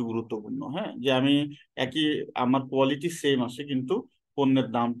একটু গুরুত্বপূর্ণ। হ্যাঁ, যে আমি একই, আমার কোয়ালিটি সেম আছে কিন্তু পণ্যের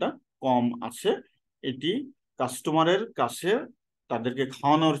দামটা কম আছে, এটি কাস্টমারের কাছে তাদেরকে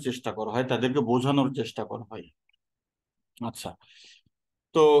খাওয়ানোর চেষ্টা করা হয়, তাদেরকে বোঝানোর চেষ্টা করা হয়। আচ্ছা,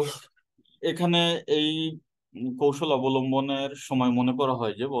 তো এখানে এই কৌশল অবলম্বনের সময় মনে করা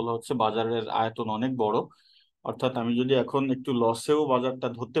হয় যে বলা হচ্ছে বাজারের আয়তন অনেক বড়, অর্থাৎ আমি যদি এখন একটু লসেও বাজারটা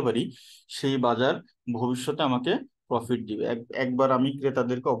ধরতে পারি, সেই বাজার ভবিষ্যতে আমাকে প্রফিট দিবে। একবার আমি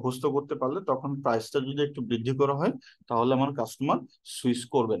ক্রেতাদেরকে অভ্যস্ত করতে পারলে তখন প্রাইসটা যদি একটু বৃদ্ধি করা হয়, তাহলে আমার কাস্টমার সুইচ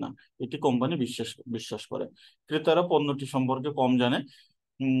করবে না, এটি কোম্পানি বিশ্বাস বিশ্বাস করে। ক্রেতারা পণ্যটি সম্পর্কে কম জানে,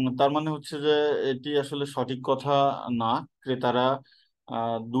 তার মানে হচ্ছে যে এটি আসলে সঠিক কথা না। ক্রেতারা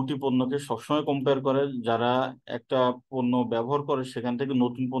দুটি পণ্যকে সবসময় কম্পেয়ার করে। যারা একটা পণ্য ব্যবহার করে সেখান থেকে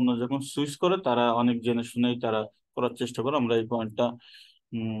নতুন পণ্য যখন সুইচ করে তারা অনেক জেনে শুনেই তারা করার চেষ্টা করে। আমরা এই পয়েন্টটা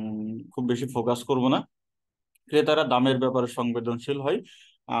খুব বেশি ফোকাস করব না। ক্রেতারা দামের ব্যাপারে সংবেদনশীল হয়।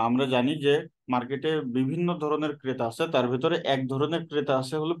 আমরা জানি যে মার্কেটে বিভিন্ন ধরনের ক্রেতা আছে, তার ভিতরে এক ধরনের ক্রেতা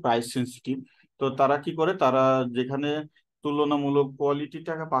আছে হলো প্রাইস সেনসিটিভ। তো তারা কি করে, তারা যেখানে তুলনামূলক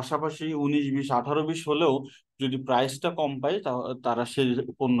কোয়ালিটিটা পাশাপাশি 19, 20, 18, 20 হলেও যদি প্রাইসটা কম পায় তারা সেই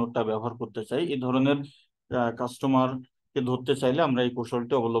পণ্যটা ব্যবহার করতে চায়। এই ধরনের কাস্টমারকে ধরতে চাইলে আমরা এই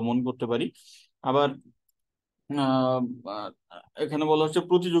কৌশলটি অবলম্বন করতে পারি। আবার আহ, আহ, এখানে বলা হচ্ছে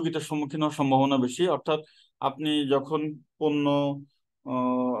প্রতিযোগিতার সম্মুখীন হওয়ার সম্ভাবনা বেশি। অর্থাৎ আপনি যখন পণ্য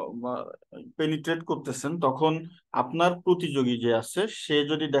পেনিট্রেট করতেছেন তখন আপনার প্রতিযোগী যে আছে সে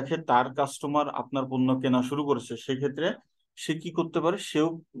যদি দেখে তার কাস্টমার আপনার পণ্য কেনা শুরু করেছে, সেক্ষেত্রে সে কি করতে পারে, সেও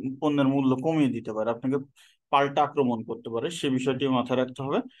পণ্যের মূল্য কমিয়ে দিতে পারে, আপনাকে পাল্টা আক্রমণ করতে পারে। সে বিষয়টি মাথায় রাখতে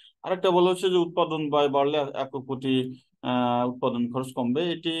হবে। আরেকটা বলা হচ্ছে যে উৎপাদন ব্যয় বাড়লে একক প্রতি উৎপাদন খরচ কমবে।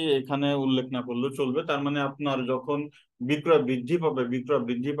 এটি এখানে উল্লেখ না করলেও চলবে। তার মানে আপনার যখন বিক্রয় বৃদ্ধি পাবে, বিক্রয়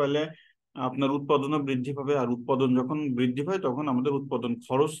বৃদ্ধি পেলে আপনার উৎপাদনও বৃদ্ধি পাবে। আর উৎপাদন যখন বৃদ্ধি পায় তখন আমাদের উৎপাদন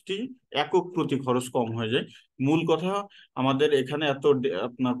খরচটি একক প্রতি খরচ কম হয়ে যায়। মূল কথা আমাদের এখানে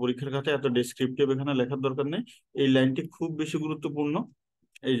আপনার পরীক্ষার খাতে এত ডেসক্রিপটিভ এখানে লেখার দরকার নেই। এই লাইনটি খুব বেশি গুরুত্বপূর্ণ,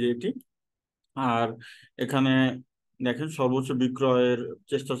 এই যে এটি। আর এখানে দেখেন সর্বোচ্চ বিক্রয়ের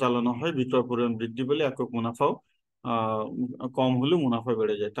চেষ্টা চালানো হয়, বিক্রয় পরিমাণ বৃদ্ধি পেলে একক মুনাফাও আহ কম হলে মুনাফা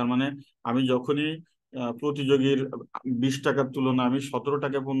বেড়ে যায়। তার মানে আমি যখনই প্রতিযোগীর 20 টাকার তুলনায় আমি 17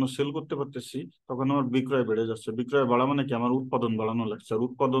 টাকায় পণ্য সেল করতে পারতেছি, তখন আমার বিক্রয় বেড়ে যাচ্ছে। বিক্রয় বাড়া মানে কি, আমার উৎপাদন বাড়ানো লাগছে। আর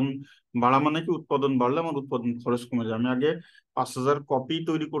উৎপাদন বাড়া মানে কি, উৎপাদন বাড়লে আমার উৎপাদন খরচ কমে যায়। আমি আগে 5,000 কপি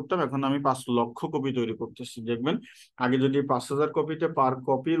তৈরি করতাম, এখন আমি 5 লক্ষ কপি তৈরি করতেছি। দেখবেন আগে যদি 5,000 কপিতে পার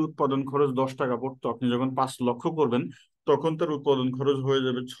কপির উৎপাদন খরচ 10 টাকা পড়তো, আপনি যখন 5 লক্ষ করবেন তখন তার উৎপাদন খরচ হয়ে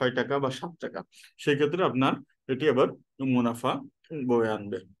যাবে 6 টাকা বা 7 টাকা। সেই ক্ষেত্রে আপনার এটি আবার মুনাফা বয়ে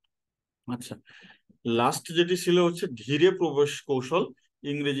আনবে। আচ্ছা, লাস্ট যেটি ছিল হচ্ছে ধীরে প্রবেশ কৌশল,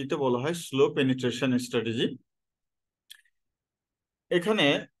 ইংরেজিতে বলা হয় স্লো পেনিট্রেশন স্ট্র্যাটেজি। এখানে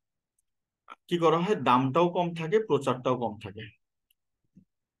কি করা হয়, দামটাও কম থাকে, প্রচারটাও কম থাকে।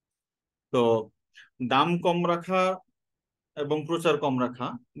 তো দাম কম রাখা এবং প্রচার কম রাখা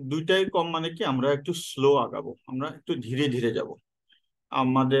দুইটাই কম, মানে কি আমরা একটু স্লো আগাবো, আমরা একটু ধীরে ধীরে যাব।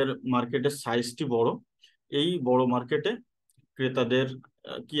 আমাদের মার্কেটের সাইজটি বড়। এই বড় মার্কেটে ক্রেতাদের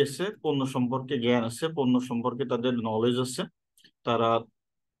কি আছে, পণ্য সম্পর্কে জ্ঞান আছে, পণ্য সম্পর্কে তাদের নলেজ আছে। তারা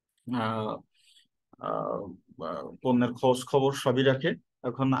আহ, আহ, পণ্যের খোঁজ খবর সবই রাখে।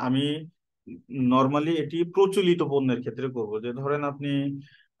 এখন আমি নর্মালি এটি প্রচলিত পণ্যের ক্ষেত্রে করব, যে ধরেন আপনি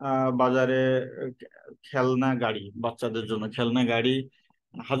বাজারে খেলনা গাড়ি, বাচ্চাদের জন্য খেলনা গাড়ি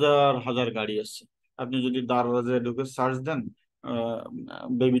হাজার হাজার গাড়ি আছে। আপনি যদি দারাজে ঢুকে সার্চ দেন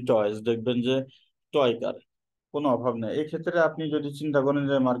বেবি টয়েস, দেখবেন যে টয় কার কোনো অভাব নেই। এই ক্ষেত্রে আপনি যদি চিন্তা করেন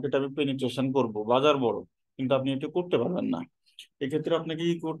যে মার্কেটে আমি পেনিট্রেশন করব, বাজার বড়, কিন্তু আপনি এটা করতে পারবেন না। এক্ষেত্রে আপনাকে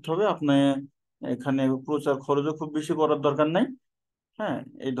কি করতে হবে, আপনি এখানে প্রচার খরচও খুব বেশি করার দরকার নাই। হ্যাঁ,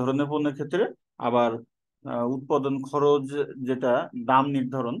 এই ধরনের পণ্যের ক্ষেত্রে আবার উৎপাদন খরচ যেটা দাম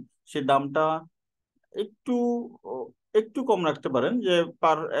নির্ধারণ, সেই দামটা একটু একটু কম রাখতে পারেন। যে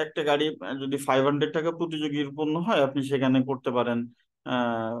পার একটা গাড়ি যদি 500 টাকা প্রতিযোগীর পণ্য হয়, আপনি সেখানে করতে পারেন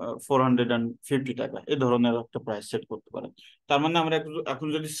 450 টাকা, এ ধরনের একটা প্রাইস সেট করতে পারেন। তার মানে আমরা এখন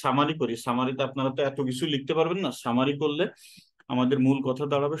যদি সামারি করি, সামারিতে আপনারা তো এত কিছু লিখতে পারবেন না। সামারি করলে আমাদের মূল কথা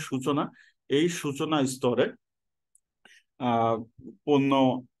দাঁড়াবে সূচনা। এই সূচনা স্তরে আহ পণ্য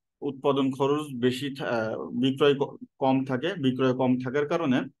উৎপাদন খরচ বেশি, বিক্রয় কম থাকে। বিক্রয় কম থাকার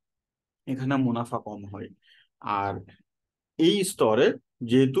কারণে এখানে মুনাফা কম হয়। আর এই স্তরে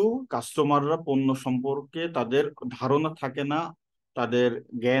যেহেতু কাস্টমাররা পণ্য সম্পর্কে তাদের ধারণা থাকে না, তাদের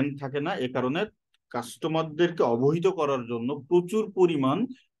জ্ঞান থাকে না, এ কারণে কাস্টমারদেরকে অবহিত করার জন্য প্রচুর পরিমাণ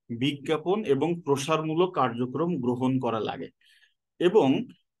বিজ্ঞাপন এবং প্রসারমূলক কার্যক্রম গ্রহণ করা লাগে। এবং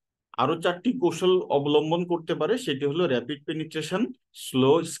আরো 4টি কৌশল অবলম্বন করতে পারে, সেটি হলো rapid penetration,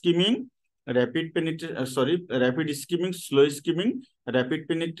 slow skimming, rapid skimming, slow skimming, rapid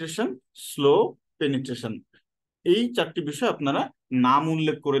penetration, slow penetration. এই 4টি বিষয় আপনারা নাম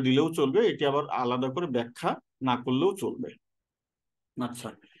উল্লেখ করে দিলেও চলবে, এটি আবার আলাদা করে ব্যাখ্যা না করলেও চলবে। আচ্ছা,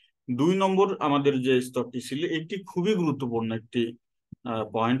 2 নম্বর আমাদের যে স্তরটি ছিল, এটি খুবই গুরুত্বপূর্ণ একটি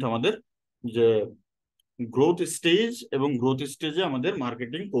পয়েন্ট আমাদের, যে গ্রোথ স্টেজ, এবং গ্রোথ স্টেজে আমাদের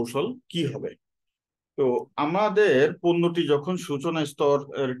মার্কেটিং কৌশল কি হবে। তো আমাদের পণ্যটি যখন সূচনা স্তর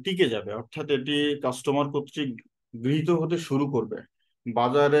টিকে যাবে, অর্থাৎ এটি কাস্টমার কর্তৃক গৃহীত হতে শুরু করবে,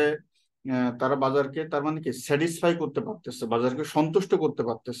 বাজারে তারা বাজারকে তার মানে কি স্যাটিসফাই করতে পারতেছে, বাজারকে সন্তুষ্ট করতে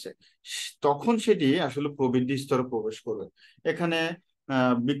পারতেছে, তখন সেটি আসলে প্রবৃদ্ধি স্তরে প্রবেশ করবে। এখানে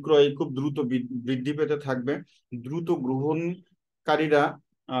বিক্রয় খুব দ্রুত বৃদ্ধি পেতে থাকবে। দ্রুত গ্রহণকারীরা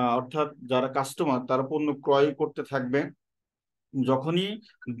অর্থাৎ যারা কাস্টমার তারা পণ্য ক্রয় করতে থাকবে। যখনই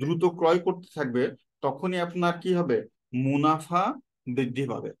দ্রুত ক্রয় করতে থাকবে তখনই আপনার কি হবে, মুনাফা বৃদ্ধি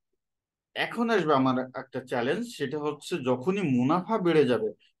পাবে। এখন আসবে আমার একটা চ্যালেঞ্জ, সেটা হচ্ছে যখনই মুনাফা বেড়ে যাবে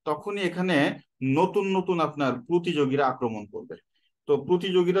তখনই এখানে নতুন নতুন আপনার প্রতিযোগীরা আক্রমণ করবে। তো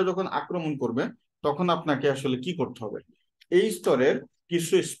প্রতিযোগীরা যখন আক্রমণ করবে তখন আপনাকে আসলে কি করতে হবে, এই স্তরের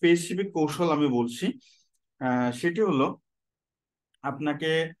কিছু স্পেসিফিক কৌশল আমি বলছি। সেটি হলো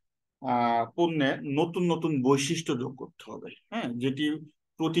আপনাকে পণ্যে নতুন নতুন বৈশিষ্ট্য যোগ করতে হবে। হ্যাঁ, যেটি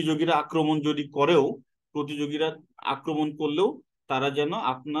প্রতিযোগীরা আক্রমণ যদি করেও, প্রতিযোগীরা আক্রমণ করলেও তারা যেন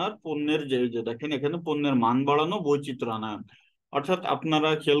আপনার পণ্যের যে যে দেখেন এখানে পণ্যের মান বাড়ানো, বৈচিত্র্য আনা। অর্থাৎ আপনারা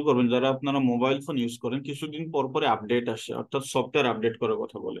খেয়াল করবেন যারা আপনারা মোবাইল ফোন ইউজ করেন, কিছুদিন পর পরে আপডেট আসে, অর্থাৎ সফটওয়্যার আপডেট করার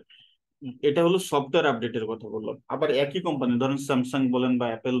কথা বলে। এটা হলো সফটওয়্যার আপডেটের কথা বললাম। আবার একই কোম্পানি ধরেন স্যামসাং বলেন বা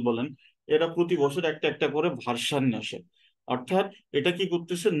অ্যাপেল বলেন, এরা প্রতি বছর একটা একটা করে ভার্সান আসে। অর্থাৎ এটা কি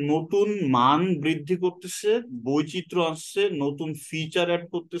করতেছে, নতুন মান বৃদ্ধি করতেছে, বৈচিত্র্য আসছে, নতুন ফিচার অ্যাড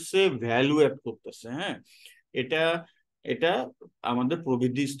করতেছে, ভ্যালু অ্যাড করতেছে। হ্যাঁ, এটা এটা আমাদের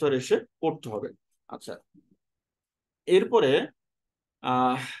প্রবৃদ্ধি স্তর এসে করতে হবে। আচ্ছা, এরপরে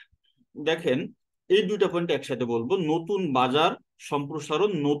আহ দেখেন এই দুইটা পয়েন্ট একসাথে বলবো, নতুন বাজার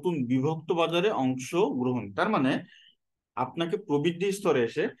সম্প্রসারণ, নতুন বিভক্ত বাজারে অংশ গ্রহণ। তার মানে আপনাকে প্রবৃদ্ধি স্তরে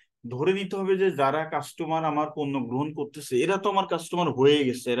এসে ধরে নিতে হবে যে যারা কাস্টমার আমার পণ্য গ্রহণ করতেছে এরা তো আমার কাস্টমার হয়ে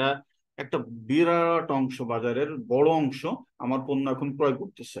গেছে, এরা একটা বিরাট অংশ, বাজারের বড় অংশ আমার পণ্য এখন ক্রয়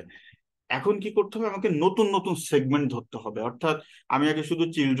করতেছে। এখন কি করতে হবে, আমাকে নতুন নতুন সেগমেন্ট ধরতে হবে। অর্থাৎ আমি আগে শুধু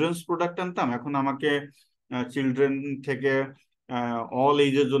চিলড্রেন্স প্রোডাক্ট আনতাম, এখন আমাকে চিলড্রেন থেকে অল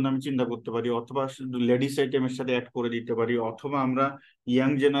এজের জন্য আমি চিন্তা করতে পারি, অথবা শুধু লেডিস আইটেমের সাথে অ্যাড করে দিতে পারি, অথবা আমরা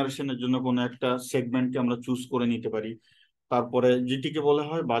ইয়াং জেনারেশনের জন্য কোনো একটা সেগমেন্টকে আমরা চুজ করে নিতে পারি। তারপরে যেটিকে বলা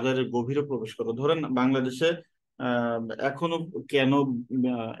হয় বাজারের গভীরে প্রবেশ করা। ধরেন বাংলাদেশে আহ, এখনো কেন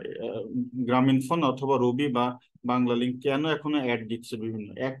আহ, আহ, গ্রামীণফোন অথবা রবি বা বাংলা লিংক কেন এখনো অ্যাড দিচ্ছে বিভিন্ন,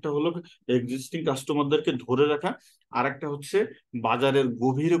 একটা হলো এক্সিস্টিং কাস্টমারদেরকে ধরে রাখা, আর একটা হচ্ছে বাজারের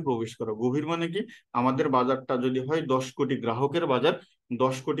গভীরে প্রবেশ করা। গভীর মানে কি, আমাদের বাজারটা যদি হয় 10 কোটি গ্রাহকের বাজার,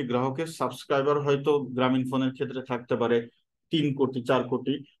 10 কোটি গ্রাহকের সাবস্ক্রাইবার হয়তো গ্রামীণ ফোনের ক্ষেত্রে থাকতে পারে 3 কোটি 4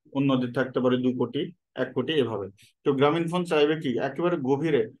 কোটি, অন্যদের থাকতে পারে 2 কোটি 1 কোটি এভাবে। তো গ্রামীণ ফোন চাইবে কি একেবারে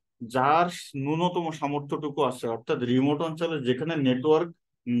গভীরে, যার ন্যূনতম সামর্থ্যটুকু আছে, অর্থাৎ রিমোট অঞ্চলে যেখানে নেটওয়ার্ক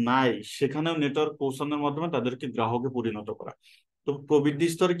নাই সেখানেও নেটওয়ার্ক পৌঁছানোর মাধ্যমে তাদেরকে গ্রাহকে পরিণত করা। তো প্রবৃদ্ধি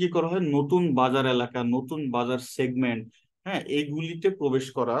স্তরে কি করা হয়, নতুন বাজার এলাকা, নতুন বাজার সেগমেন্ট, হ্যাঁ এইগুলিতে প্রবেশ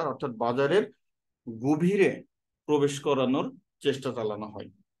করা, অর্থাৎ বাজারের গভীরে প্রবেশ করানোর চেষ্টা চালানো হয়।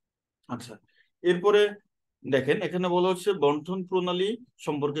 আচ্ছা, এরপরে দেখেন এখানে বলা হচ্ছে বন্টন প্রণালী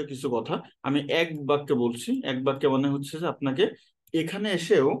সম্পর্কে কিছু কথা। আমি এক বাক্যে বলছি, এক বাক্যে মানে হচ্ছে যে আপনাকে এখানে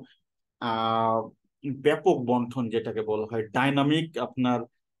এসেও আহ ব্যাপক বন্টন যেটাকে বলা হয় ডাইনামিক আপনার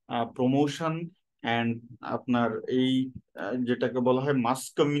প্রমোশন অ্যান্ড আপনার এই যেটাকে বলা হয় মাস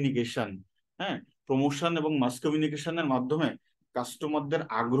কমিউনিকেশন। হ্যাঁ, প্রমোশন এবং মাস কমিউনিকেশনের মাধ্যমে কাস্টমারদের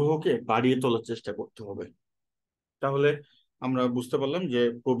আগ্রহকে বাড়িয়ে তোলার চেষ্টা করতে হবে। তাহলে আমরা বুঝতে পারলাম যে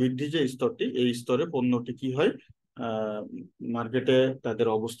প্রবৃদ্ধি যে স্তরটি, এই স্তরে পণ্যটি কি হয়, আহ মার্কেটে তাদের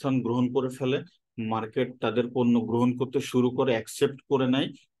অবস্থান গ্রহণ করে ফেলে, মার্কেট তাদের পণ্য গ্রহণ করতে শুরু করে, অ্যাকসেপ্ট করে নেয়।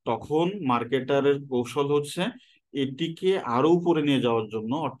 তখন মার্কেটারের কৌশল হচ্ছে এটিকে আরো উপরে নিয়ে যাওয়ার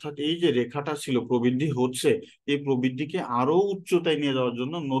জন্য, অর্থাৎ এই যে রেখাটা ছিল প্রবৃদ্ধি হচ্ছে, এই প্রবৃদ্ধিকে আরো উচ্চতায় নিয়ে যাওয়ার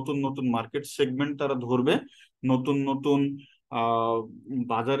জন্য নতুন নতুন মার্কেট সেগমেন্ট তারা ধরবে, নতুন নতুন আহ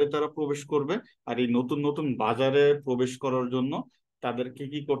বাজারে তারা প্রবেশ করবে। আর এই নতুন নতুন বাজারে প্রবেশ করার জন্য তাদেরকে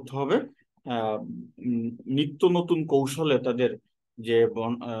কি করতে হবে, আহ নিত্য নতুন কৌশলে তাদের যে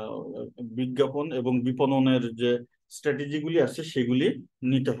বিজ্ঞাপন এবং বিপণনের যে স্ট্র্যাটেজিগুলি আছে সেগুলি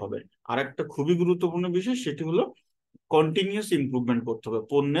নিতে হবে। আর একটা খুবই গুরুত্বপূর্ণ বিষয় সেটি হলো কন্টিনিউয়াস ইমপ্রুভমেন্ট করতে হবে।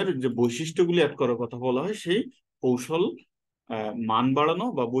 পণ্যের যে বৈশিষ্ট্যগুলি অ্যাড করার কথা বলা হয় সেই কৌশল, মান বাড়ানো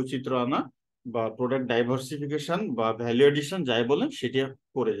বা বৈচিত্র্য আনা বা প্রোডাক্ট ডাইভার্সিফিকেশন বা ভ্যালু এডিশন যাই বলেন সেটি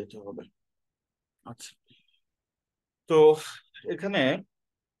করে যেতে হবে। আচ্ছা, তো এখানে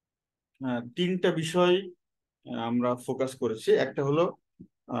তিনটা বিষয় আমরা ফোকাস করেছি। একটা হলো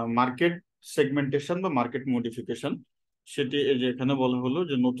মার্কেট সেগমেন্টেশন বা মার্কেট মডিফিকেশন, সেটি এই যে এখানে বলা হলো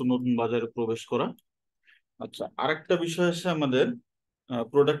যে নতুন নতুন বাজারে প্রবেশ করা। আচ্ছা, আরেকটা বিষয় আছে আমাদের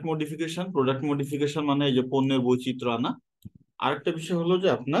প্রোডাক্ট মডিফিকেশন। প্রোডাক্ট মডিফিকেশন মানে এই যে পণ্যের বৈচিত্র্য আনা। আরেকটা বিষয় হলো যে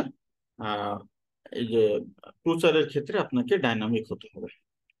আপনার আহ এই যে প্রচারের ক্ষেত্রে আপনাকে ডাইনামিক হতে হবে।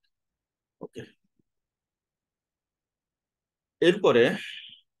 ওকে, এরপরে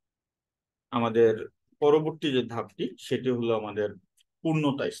আমাদের পরবর্তী যে ধাপটি সেটি হলো আমাদের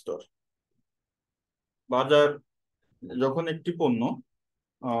পূর্ণতা স্তর। বাজার যখন একটি পণ্য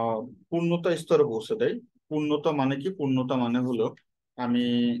আহ পূর্ণতা স্তরে পৌঁছে দেয়। পূর্ণতা মানে কি? পূর্ণতা মানে হলো আমি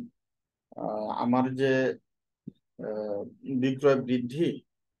আমার যে আহ, বিক্রয় বৃদ্ধি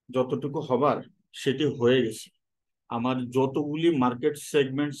যতটুকু হবার সেটি হয়ে গেছে। আমার যতগুলি মার্কেট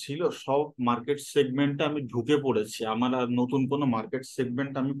সেগমেন্ট ছিল সব মার্কেট সেগমেন্টে আমি ঢুকে পড়েছি, আমার আর নতুন কোনো মার্কেট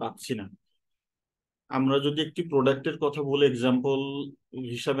সেগমেন্ট আমি পাচ্ছি না। আমরা যদি একটি প্রোডাক্টের কথা বলে এক্সাম্পল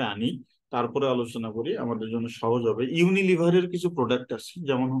হিসাবে আনি, তারপরে আলোচনা করি, আমাদের জন্য সহজ হবে। ইউনিলিভারের কিছু প্রোডাক্ট আছে,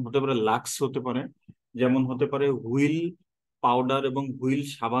 যেমন হতে পারে লাক্স হতে পারে, যেমন হতে পারে হুইল পাউডার এবং হুইল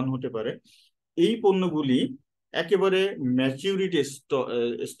সাবান হতে পারে। এই পণ্যগুলি একেবারে ম্যাচিউরিটি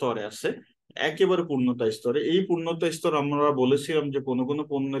স্তরে আছে, একেবারে পূর্ণতা স্তরে। এই পূর্ণতা স্তর আমরা বলেছিলাম যে কোনো কোনো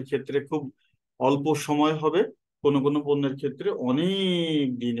পণ্যের ক্ষেত্রে খুব অল্প সময় হবে, কোনো কোনো পণ্যের ক্ষেত্রে অনেক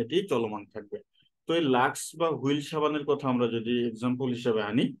দিন এটি চলমান থাকবে। তো এই লাক্স বা হুইল সাবানের কথা আমরা যদি এক্সাম্পল হিসেবে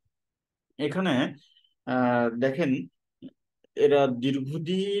আনি, এখানে দেখেন এরা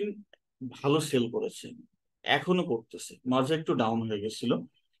দীর্ঘদিন ভালো সেল করেছে, এখনো করতেছে, মাঝে একটু ডাউন হয়ে গেছিল।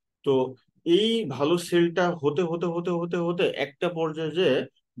 তো এই ভালো সেলটা হতে হতে হতে হতে হতে একটা পর্যায়ে যে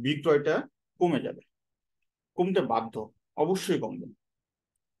বিক্রয়টা কমে যাবে, কমতে বাধ্য, অবশ্যই কমবে।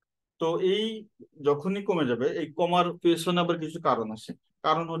 তো এই যখনই কমে যাবে, এই কমার পেছনে আবার কিছু কারণ আছে।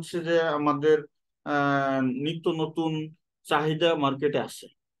 কারণ হচ্ছে যে আমাদের নিত্য নতুন চাহিদা মার্কেটে আছে,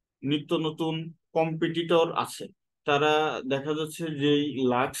 নিত্য নতুন কম্পিটিটর আছে। তারা দেখা যাচ্ছে যে এই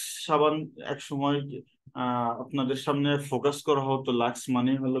লাক্স সাবান এক সময় আপনাদের সামনে ফোকাস করা হতো, লাক্স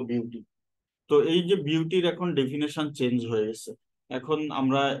মানে হলো বিউটি। তো এই যে বিউটির এখন ডেফিনেশন চেঞ্জ হয়ে গেছে। এখন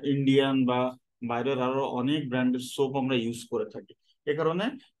আমরা ইন্ডিয়ান বা বাইরের আরো অনেক ব্র্যান্ডের সোপ আমরা ইউজ করে থাকি। এ কারণে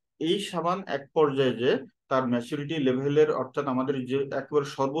এই সাবান এক পর্যায়ে যে তার ম্যাচুরিটি লেভেলের, অর্থাৎ আমাদের যে একেবারে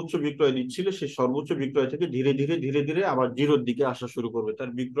সর্বোচ্চ বিক্রয় দিচ্ছিল সেই সর্বোচ্চ বিক্রয় থেকে ধীরে ধীরে ধীরে ধীরে আবার জিরোর দিকে আসা শুরু করবে, তার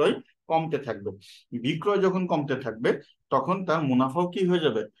বিক্রয় কমতে থাকবে। বিক্রয় যখন কমতে থাকবে তখন তার মুনাফাও কি হয়ে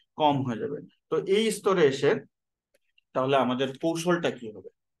যাবে? কম হয়ে যাবে। তো এই স্তরে এসে তাহলে আমাদের কৌশলটা কি হবে?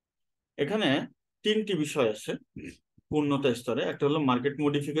 এখানে তিনটি বিষয় আছে পূর্ণতা স্তরে। একটা হলো মার্কেট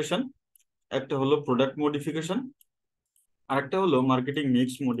মডিফিকেশন, একটা হলো প্রোডাক্ট মডিফিকেশন, আর একটা হলো মার্কেটিং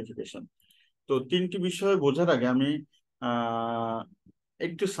মিক্স মডিফিকেশন। তো তিনটি বিষয় বোঝার আগে আমি আহ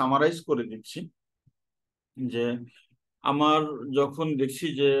একটু সামারাইজ করে দিচ্ছি যে আমার যখন দেখছি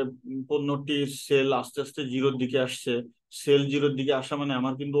যে পণ্যটির সেল আস্তে আস্তে জিরোর দিকে আসছে, সেল জিরোর দিকে আসা মানে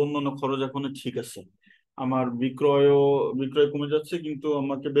আমার কিন্তু অন্যান্য খরচ এখনো ঠিক আছে, আমার বিক্রয় কমে যাচ্ছে কিন্তু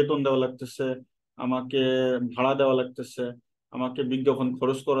আমাকে বেতন দেওয়া লাগতেছে, আমাকে ভাড়া দেওয়া লাগতেছে, আমাকে বিজ্ঞাপন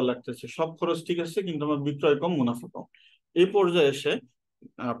খরচ করা লাগতেছে, সব খরচ ঠিক আছে কিন্তু আমার বিক্রয় কম, মুনাফা কম। এই পর্যায়ে এসে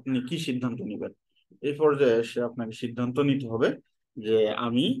আপনি কি সিদ্ধান্ত নেবেন? এই পর্যায়ে এসে আপনাকে সিদ্ধান্ত নিতে হবে যে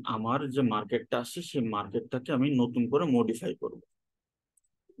আমি আমার যে মার্কেটটা আছে সেই মার্কেটটাকে আমি নতুন করে মডিফাই করব।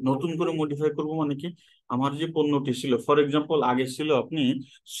 নতুন করে মডিফাই করব মানে কি? আমার যে পণ্যটি ছিল, ফর এক্সাম্পল আগে ছিল আপনি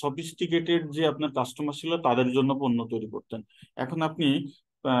সফিস্টিকেটেড যে আপনার কাস্টমার ছিল তাদের জন্য পণ্য তৈরি করতেন। এখন আপনি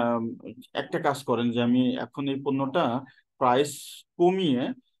আম, একটা কাজ করেন যে আমি এখন এই পণ্যটা প্রাইস কমিয়ে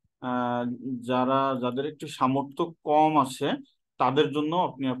আহ, যাদের একটু সামর্থ্য কম আছে তাদের জন্য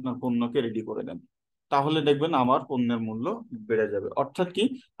আপনি আপনার পণ্যকে রেডি করে দেন। তাহলে দেখবেন আমার পণ্যের মূল্য বেড়ে যাবে। অর্থাৎ কি?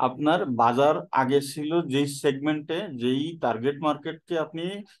 আপনার বাজার আগে ছিল যেই সেগমেন্টে, যেই টার্গেট মার্কেটকে আপনি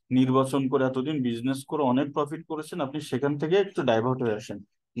নির্বাচন করে এতদিন বিজনেস করে অনেক প্রফিট করেছেন, আপনি সেখান থেকে একটু ডাইভার্ট হয়ে আসেন।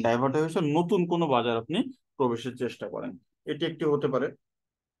 ডাইভার্ট হয়ে এসে নতুন কোনো বাজার আপনি প্রবেশের চেষ্টা করেন। এটি একটি হতে পারে।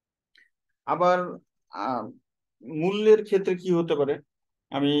 আবার আহ, মূল্যের ক্ষেত্রে কি হতে পারে?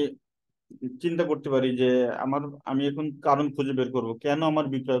 আমি চিন্তা করতে পারি যে আমার আমি এখন কারণ খুঁজে বের করব কেন আমার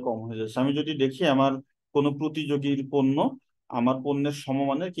বিক্রয় কম হয়ে যাচ্ছে। আমি যদি দেখি আমার কোনো প্রতিযোগীর পণ্য আমার পণ্যের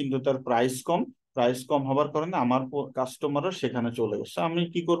সমমানের কিন্তু তার প্রাইস কম, প্রাইস কম হবার কারণে আমার কাস্টমাররা সেখানে চলে গেছে, আমি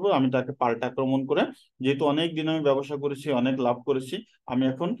কি করব? আমি তাকে পাল্টা আক্রমণ করে, যেহেতু অনেক দিন আমি ব্যবসা করেছি, অনেক লাভ করেছি, আমি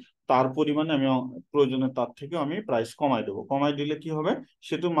এখন তার পরিমাণে আমি প্রয়োজনে তার থেকে আমি প্রাইস কমাই দেবো। কমাই দিলে কি হবে?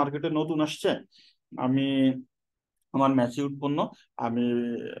 সে তো মার্কেটে নতুন আসছে, আমি আমার ম্যাচিউরড পণ্য আমি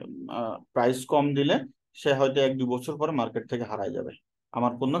প্রাইস কম দিলে সে হয়তো 1-2 বছর পরে মার্কেট থেকে হারায় যাবে,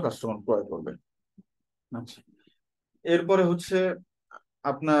 আমার পণ্য কাস্টমার ক্রয় করবে। আচ্ছা, এরপরে হচ্ছে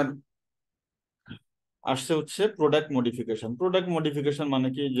আপনার আসছে হচ্ছে প্রোডাক্ট মডিফিকেশন। প্রোডাক্ট মডিফিকেশন মানে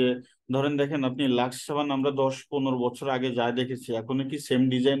কি? যে ধরেন দেখেন আপনি লাক্স সাবান আমরা 10-15 বছর আগে যা দেখেছি এখনো কি সেম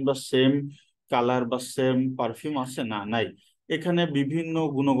ডিজাইন বা সেম কালার বা সেম পারফিউম আছে? না, নাই। এখানে বিভিন্ন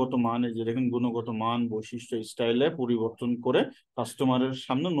গুণগত মান, এই যে দেখেন গুণগত মান, বৈশিষ্ট্য, স্টাইলে পরিবর্তন করে কাস্টমারের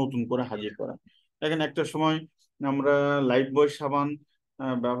সামনে নতুন করে হাজির করা। দেখেন একটা সময় আমরা লাইফ বয় সাবান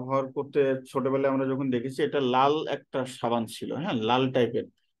ব্যবহার করতে, ছোটবেলায় আমরা যখন দেখেছি, এটা লাল একটা সাবান ছিল, হ্যাঁ, লাল টাইপের।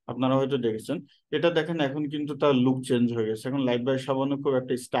 আপনারা হয়তো দেখেছেন। এটা দেখেন এখন কিন্তু তার লুক চেঞ্জ হয়ে গেছে, এখন লাইফ বয় সাবানও খুব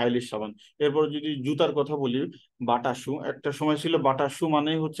একটা স্টাইলিশ সাবান। এরপর যদি জুতার কথা বলি, বাটা শু। একটা সময় ছিল বাটা শু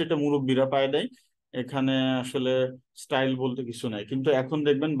মানেই হচ্ছে এটা মুরব্বীরা পায়ে দেয়, এখানে আসলে স্টাইল বলতে কিছু নাই। কিন্তু এখন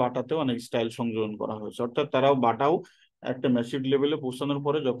দেখবেন বাটাতেও অনেক স্টাইল সংযোজন করা হয়েছে, অর্থাৎ তারাও বাটাও একটা ম্যাসিভ লেভেলে পৌঁছানোর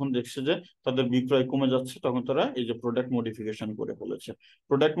পরে যখন দেখছে যে তাদের বিক্রয় কমে যাচ্ছে, তখন তারা এই যে প্রোডাক্ট মডিফিকেশন করে ফেলেছে।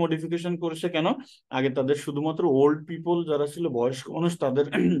 প্রোডাক্ট মডিফিকেশন করেছে কেন? আগে তাদের শুধুমাত্র ওল্ড পিপল যারা ছিল, বয়স্ক মানুষ, তাদের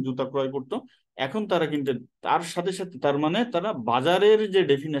জুতা ক্রয় করতো। এখন তারা কিন্তু তার সাথে সাথে তার মানে তারা বাজারের যে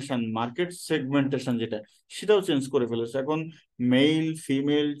ডেফিনেশন, মার্কেট সেগমেন্টেশন যেটা, সেটাও চেঞ্জ করে ফেলেছে। এখন মেল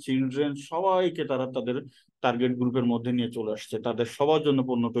ফিমেল চিলড্রেন সবাইকে তারা তাদের টার্গেট গ্রুপের মধ্যে নিয়ে চলে আসছে, তাদের সবার জন্য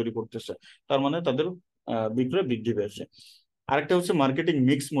পণ্য তৈরি করতেছে। তার মানে তাদের বিক্রয় বৃদ্ধি পেয়েছে। আরেকটা হচ্ছে marketing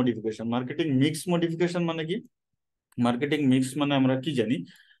mix modification. Marketing mix modification মানে কি? মার্কেটিং মিক্স মানে আমরা কি জানি?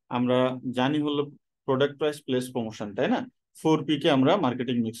 আমরা জানি হলো প্রোডাক্ট প্রাইস প্লেস প্রমোশন, তাই না? 4P কে আমরা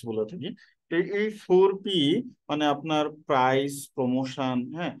মার্কেটিং মিক্স বলে থাকি। তো এই 4P মানে আপনার প্রাইস, প্রমোশন,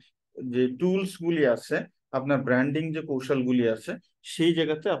 হ্যাঁ, যে টুলস গুলি আছে, আপনার ব্র্যান্ডিং যে কৌশলগুলি আছে, সেই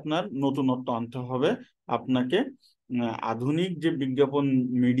জায়গাতে আপনার নতুনত্ব আনতে হবে আপনাকে। আধুনিক যে বিজ্ঞাপন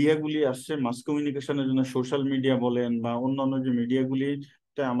মিডিয়াগুলি আসছে মাস কমিউনিকেশনের জন্য, সোশ্যাল মিডিয়া বলেন বা অন্যান্য যে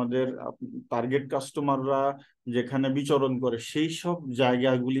মিডিয়াগুলিতে আমাদের টার্গেট কাস্টমাররা যেখানে বিচরণ করে, সেই সব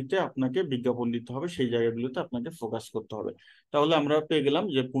জায়গাগুলিতে আপনাকে বিজ্ঞাপন দিতে হবে, সেই জায়গাগুলিতে আপনাকে ফোকাস করতে হবে। তাহলে আমরা পেয়ে গেলাম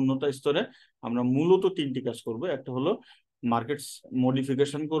যে পূর্ণতা স্তরে আমরা মূলত তিনটি কাজ করব। একটা হলো মার্কেট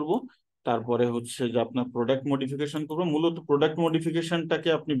মডিফিকেশন করব, তারপরে হচ্ছে যে আপনার প্রোডাক্ট মডিফিকেশন করবো। মূলত প্রোডাক্ট মডিফিকেশনটাকে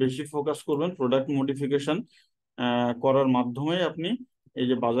আপনি বেশি ফোকাস করবেন। প্রোডাক্ট মডিফিকেশন করার মাধ্যমে আপনি এই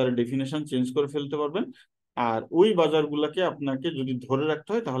যে বাজারের ডেফিনেশন চেঞ্জ করে ফেলতে পারবেন। আর ওই বাজারগুলোকে আপনাকে যদি ধরে রাখতে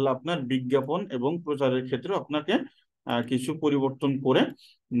হয়, তাহলে আপনার বিজ্ঞাপন এবং প্রচারের ক্ষেত্রে আপনাকে কিছু পরিবর্তন করে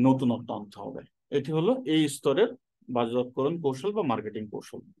নতুনত্ব আনতে হবে। এটি হলো এই স্তরের বাজারজাতকরণ কৌশল বা মার্কেটিং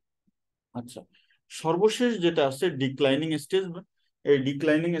কৌশল। আচ্ছা, সর্বশেষ যেটা আছে ডিক্লাইনিং স্টেজ। এই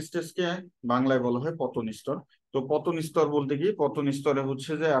ডিক্লাইনিং স্টেজকে বাংলায় বলা হয় পতন স্তর। তো পতন স্তর বলতে কি, পতন স্তরে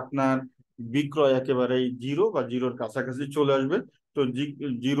হচ্ছে যে আপনার বিক্রয় একেবারে জিরো বা জিরোর কাছাকাছি চলে আসবে। তো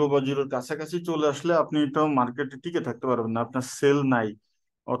জিরো বা জিরোর কাছাকাছি চলে আসলে আপনি তো মার্কেটে টিকে থাকতে পারবেন না, আপনার সেল নাই,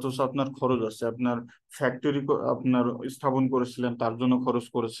 অথচ আপনার খরচ আছে। আপনার ফ্যাক্টরি আপনার স্থাপন করেছিলেন, তার জন্য খরচ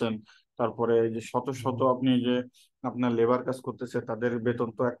করেছেন। তারপরে এই যে শত শত আপনি যে আপনার লেবার কাজ করতেছে, তাদের বেতন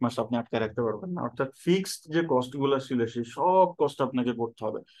তো এক মাস আপনি আটকে রাখতে পারবেন না। অর্থাৎ ফিক্সড যে কস্ট গুলো ছিল, সেই সব কষ্ট আপনাকে করতে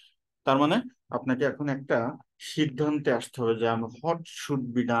হবে। তার মানে আপনাকে এখন একটা সিদ্ধান্তে আসতে হবে যে আমি হোয়াট শুড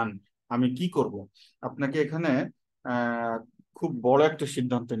বি ডান, আমি কি করব। আপনাকে এখানে আহ খুব বড় একটা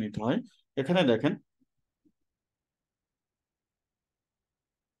সিদ্ধান্ত নিতে হয়। এখানে দেখেন,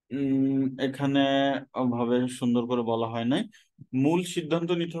 এখানে ভাবে সুন্দর করে বলা হয় নাই। মূল সিদ্ধান্ত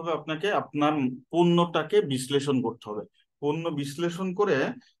নিতে হবে আপনাকে, আপনার পণ্যটাকে বিশ্লেষণ করতে হবে। পণ্য বিশ্লেষণ করে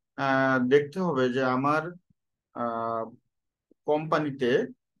দেখতে হবে যে আমার কোম্পানিতে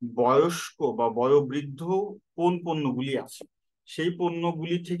বয়স্ক বা বয়োবৃদ্ধ কোন পণ্যগুলি আছে। সেই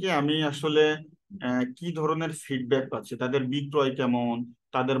পণ্যগুলি থেকে আমি আসলে কি ধরনের ফিডব্যাক পাচ্ছি, তাদের বিক্রয় কেমন,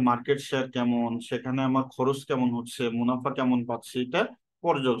 তাদের মার্কেট শেয়ার কেমন, সেখানে আমার খরচ কেমন হচ্ছে, মুনাফা কেমন পাচ্ছি, এটা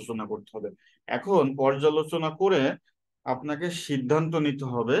পর্যালোচনা করতে হবে। এখন পর্যালোচনা করে আপনাকে সিদ্ধান্ত নিতে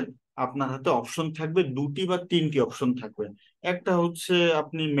হবে। আপনার হাতে অপশন থাকবে দুটি বা তিনটি অপশন থাকবে। একটা হচ্ছে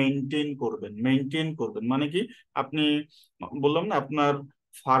আপনি মেনটেন করবেন। মেনটেন করবেন মানে কি? আপনি, বললাম না, আপনার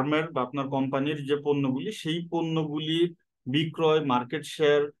ফার্মের বা আপনার কোম্পানির যে পণ্যগুলি, সেই পণ্যগুলির বিক্রয়, মার্কেট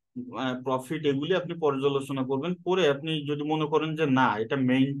শেয়ার, প্রফিট, এগুলি আপনি পর্যালোচনা করবেন। করে আপনি যদি মনে করেন যে না, এটা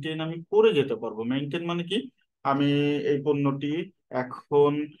মেনটেন আমি করে যেতে পারবো। মেনটেন মানে কি? আমি এই পণ্যটি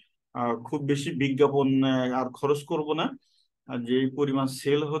এখন খুব বেশি বিজ্ঞাপন আর খরচ করব না। আর যে পরিমাণ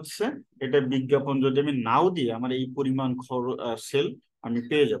সেল হচ্ছে, এটা বিজ্ঞাপন যদি আমি নাও দিই, আমার এই পরিমাণ সেল আমি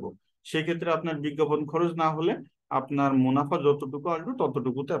পেয়ে যাব। সেক্ষেত্রে আপনার বিজ্ঞাপন খরচ না হলে আপনার মুনাফা যতটুকু আসবে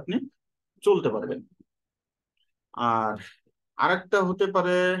ততটুকুতে আপনি চলতে পারবেন। আর আরেকটা হতে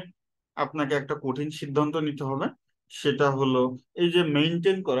পারে, আপনাকে একটা কঠিন সিদ্ধান্ত নিতে হবে। সেটা হলো এই যে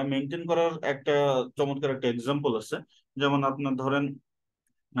মেনটেন করা। মেনটেন করার একটা চমৎকার একটা এক্সাম্পল আছে। যেমন আপনার ধরেন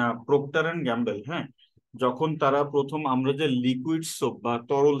প্রক্টার অ্যান্ড গ্যাম্বেল, হ্যাঁ, যখন তারা প্রথম, আমরা যে লিকুইড সোপ বা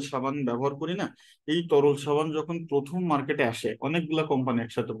তরল সাবান ব্যবহার করি না, এই তরল সাবান যখন প্রথম মার্কেটে আসে, অনেকগুলা কোম্পানি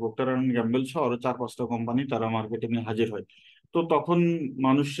একসাথে, প্রক্টার অ্যান্ড গ্যাম্বেল সহ আরো 4-5টা কোম্পানি তারা মার্কেটে নিয়ে হাজির হয়। তো তখন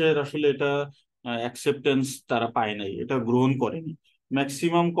মানুষের আসলে এটা অ্যাকসেপ্টেন্স তারা পায় নাই, এটা গ্রহণ করেনি।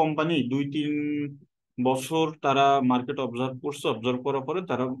 ম্যাক্সিমাম কোম্পানি 2-3 বছর তারা মার্কেট অবজার্ভ করছে, অবজার্ভ করার পরে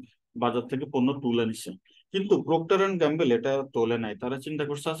তারা বাজার থেকে পণ্য তুলে নিছে। কিন্তু প্রক্টার অ্যান্ড গ্যাম্বেল এটা তোলে নাই। তারা চিন্তা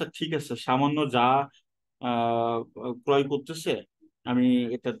করছে আচ্ছা ঠিক আছে, সামান্য যা আহ ক্রয় করতেছে, আমি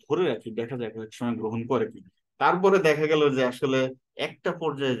এটা ধরে রাখি, দেখা যাক এক সময় গ্রহণ করে কি। তারপরে দেখা গেল যে আসলে একটা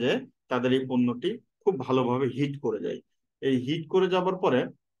পর্যায়ে যে তাদের এই পণ্যটি খুব ভালোভাবে হিট করে যায়। এই হিট করে যাবার পরে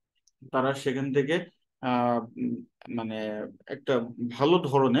তারা সেখান থেকে উম, মানে একটা ভালো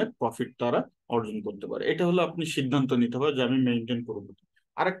ধরনের প্রফিট তারা অর্জন করতে পারে। এটা হলো আপনি সিদ্ধান্ত নিতে হবে যে আমি মেনটেন করবো।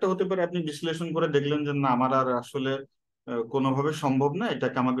 আরেকটা হতে পারে আপনি বিশ্লেষণ করে দেখলেন যে না, আমার আর আসলে কোনোভাবে সম্ভব না,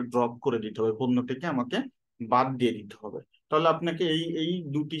 এটাকে আমাকে ড্রপ করে দিতে হবে, পণ্যটিকে আমাকে বাদ দিয়ে দিতে হবে। তাহলে আপনাকে এই এই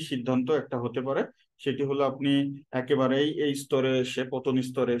দুটি সিদ্ধান্ত একটা হতে পারে, সেটি হলো আপনি একেবারেই এই স্তরে এসে, পতন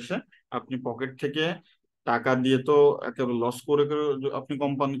স্তরে এসে আপনি পকেট থেকে টাকা দিয়ে তো একেবারে লস করে করে আপনি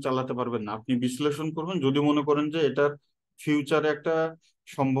কোম্পানি চালাতে পারবেন না। আপনি বিশ্লেষণ করবেন, যদি মনে করেন যে এটার ফিউচারে একটা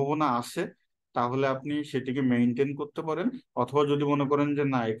সম্ভাবনা আছে, তাহলে আপনি সেটিকে মেনটেন করতে পারেন। অথবা যদি মনে করেন যে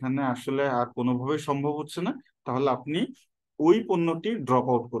না, এখানে আসলে আর কোনোভাবেই সম্ভব হচ্ছে না, তাহলে আপনি ওই পণ্যটি ড্রপ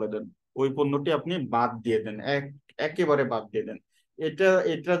আউট করে দেন, ওই পণ্যটি আপনি বাদ দিয়ে দেন, একেবারে বাদ দিয়ে দেন। এটা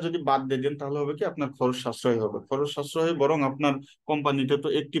এটা যদি বাদ দিয়ে দেন তাহলে হবে কি, আপনার খরচ সাশ্রয় হবে, খরচ সাশ্রয় বরং আপনার কোম্পানিতে তো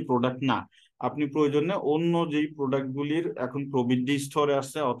একটি প্রোডাক্ট না, আপনি প্রয়োজনে অন্য যেই প্রোডাক্টগুলির এখন প্রবৃদ্ধি স্তরে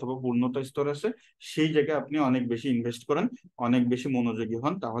আছে অথবা পূর্ণতা স্তরে আছে, সেই জায়গায় আপনি অনেক বেশি ইনভেস্ট করেন, অনেক বেশি মনোযোগী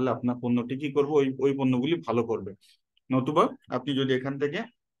হন, তাহলে আপনার পণ্যটি কি করবে, ওই ওই পণ্যগুলি ভালো করবে। নতুবা আপনি যদি এখান থেকে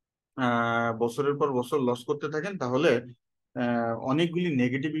বছরের পর বছর লস করতে থাকেন, তাহলে অনেকগুলি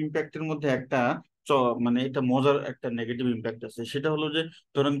নেগেটিভ ইম্প্যাক্টের মধ্যে একটা মানে এটা মজার একটা নেগেটিভ ইম্প্যাক্ট আছে। সেটা হলো যে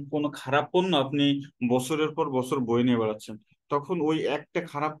ধরেন কোনো খারাপ পণ্য আপনি বছরের পর বছর বয়ে নিয়ে বেড়াচ্ছেন, তখন ওই একটা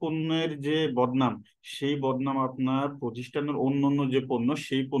খারাপ পণ্যের যে বদনাম, সেই বদনাম আপনার প্রতিষ্ঠানের অন্য অন্য যে পণ্য,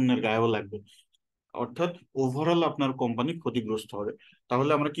 সেই পণ্যের গায়েও লাগবে। অর্থাৎ ওভারঅল আপনার কোম্পানি ক্ষতিগ্রস্ত হবে।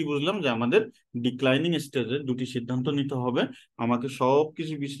 তাহলে আমরা কি বুঝলাম, যে আমাদের ডিক্লাইনিং স্টেজে দুটি সিদ্ধান্ত নিতে হবে। আমাকে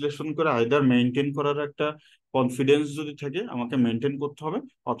সবকিছু বিশ্লেষণ করে আইদার মেনটেন করার একটা কনফিডেন্স যদি থাকে, আমাকে মেনটেন করতে হবে,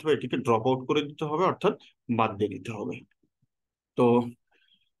 অথবা এটিকে ড্রপ আউট করে দিতে হবে, অর্থাৎ বাদ দিয়ে দিতে হবে। তো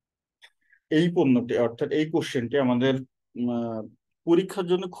এই পণ্যটি, অর্থাৎ এই কোশ্চেনটি আমাদের পরীক্ষার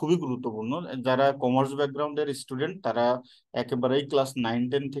জন্য খুবই গুরুত্বপূর্ণ। যারা কমার্স ব্যাকগ্রাউন্ডের স্টুডেন্ট, তারা একেবারেই ক্লাস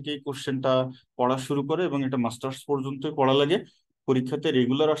 9-10 থেকেই কোশ্চেনটা পড়া শুরু করে এবং এটা মাস্টার্স পর্যন্ত পড়া লাগে, পরীক্ষাতে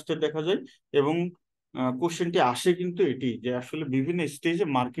রেগুলার আসতে দেখা যায়। এবং কোশ্চেনটি আসে কিন্তু এটি যে আসলে বিভিন্ন স্টেজে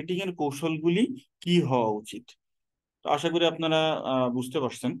মার্কেটিং এর কৌশলগুলি কি হওয়া উচিত। তো আশা করি আপনারা বুঝতে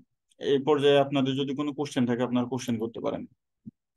পারছেন। এই পর্যায়ে আপনাদের যদি কোনো কোশ্চেন থাকে, আপনারা কোশ্চেন করতে পারেন।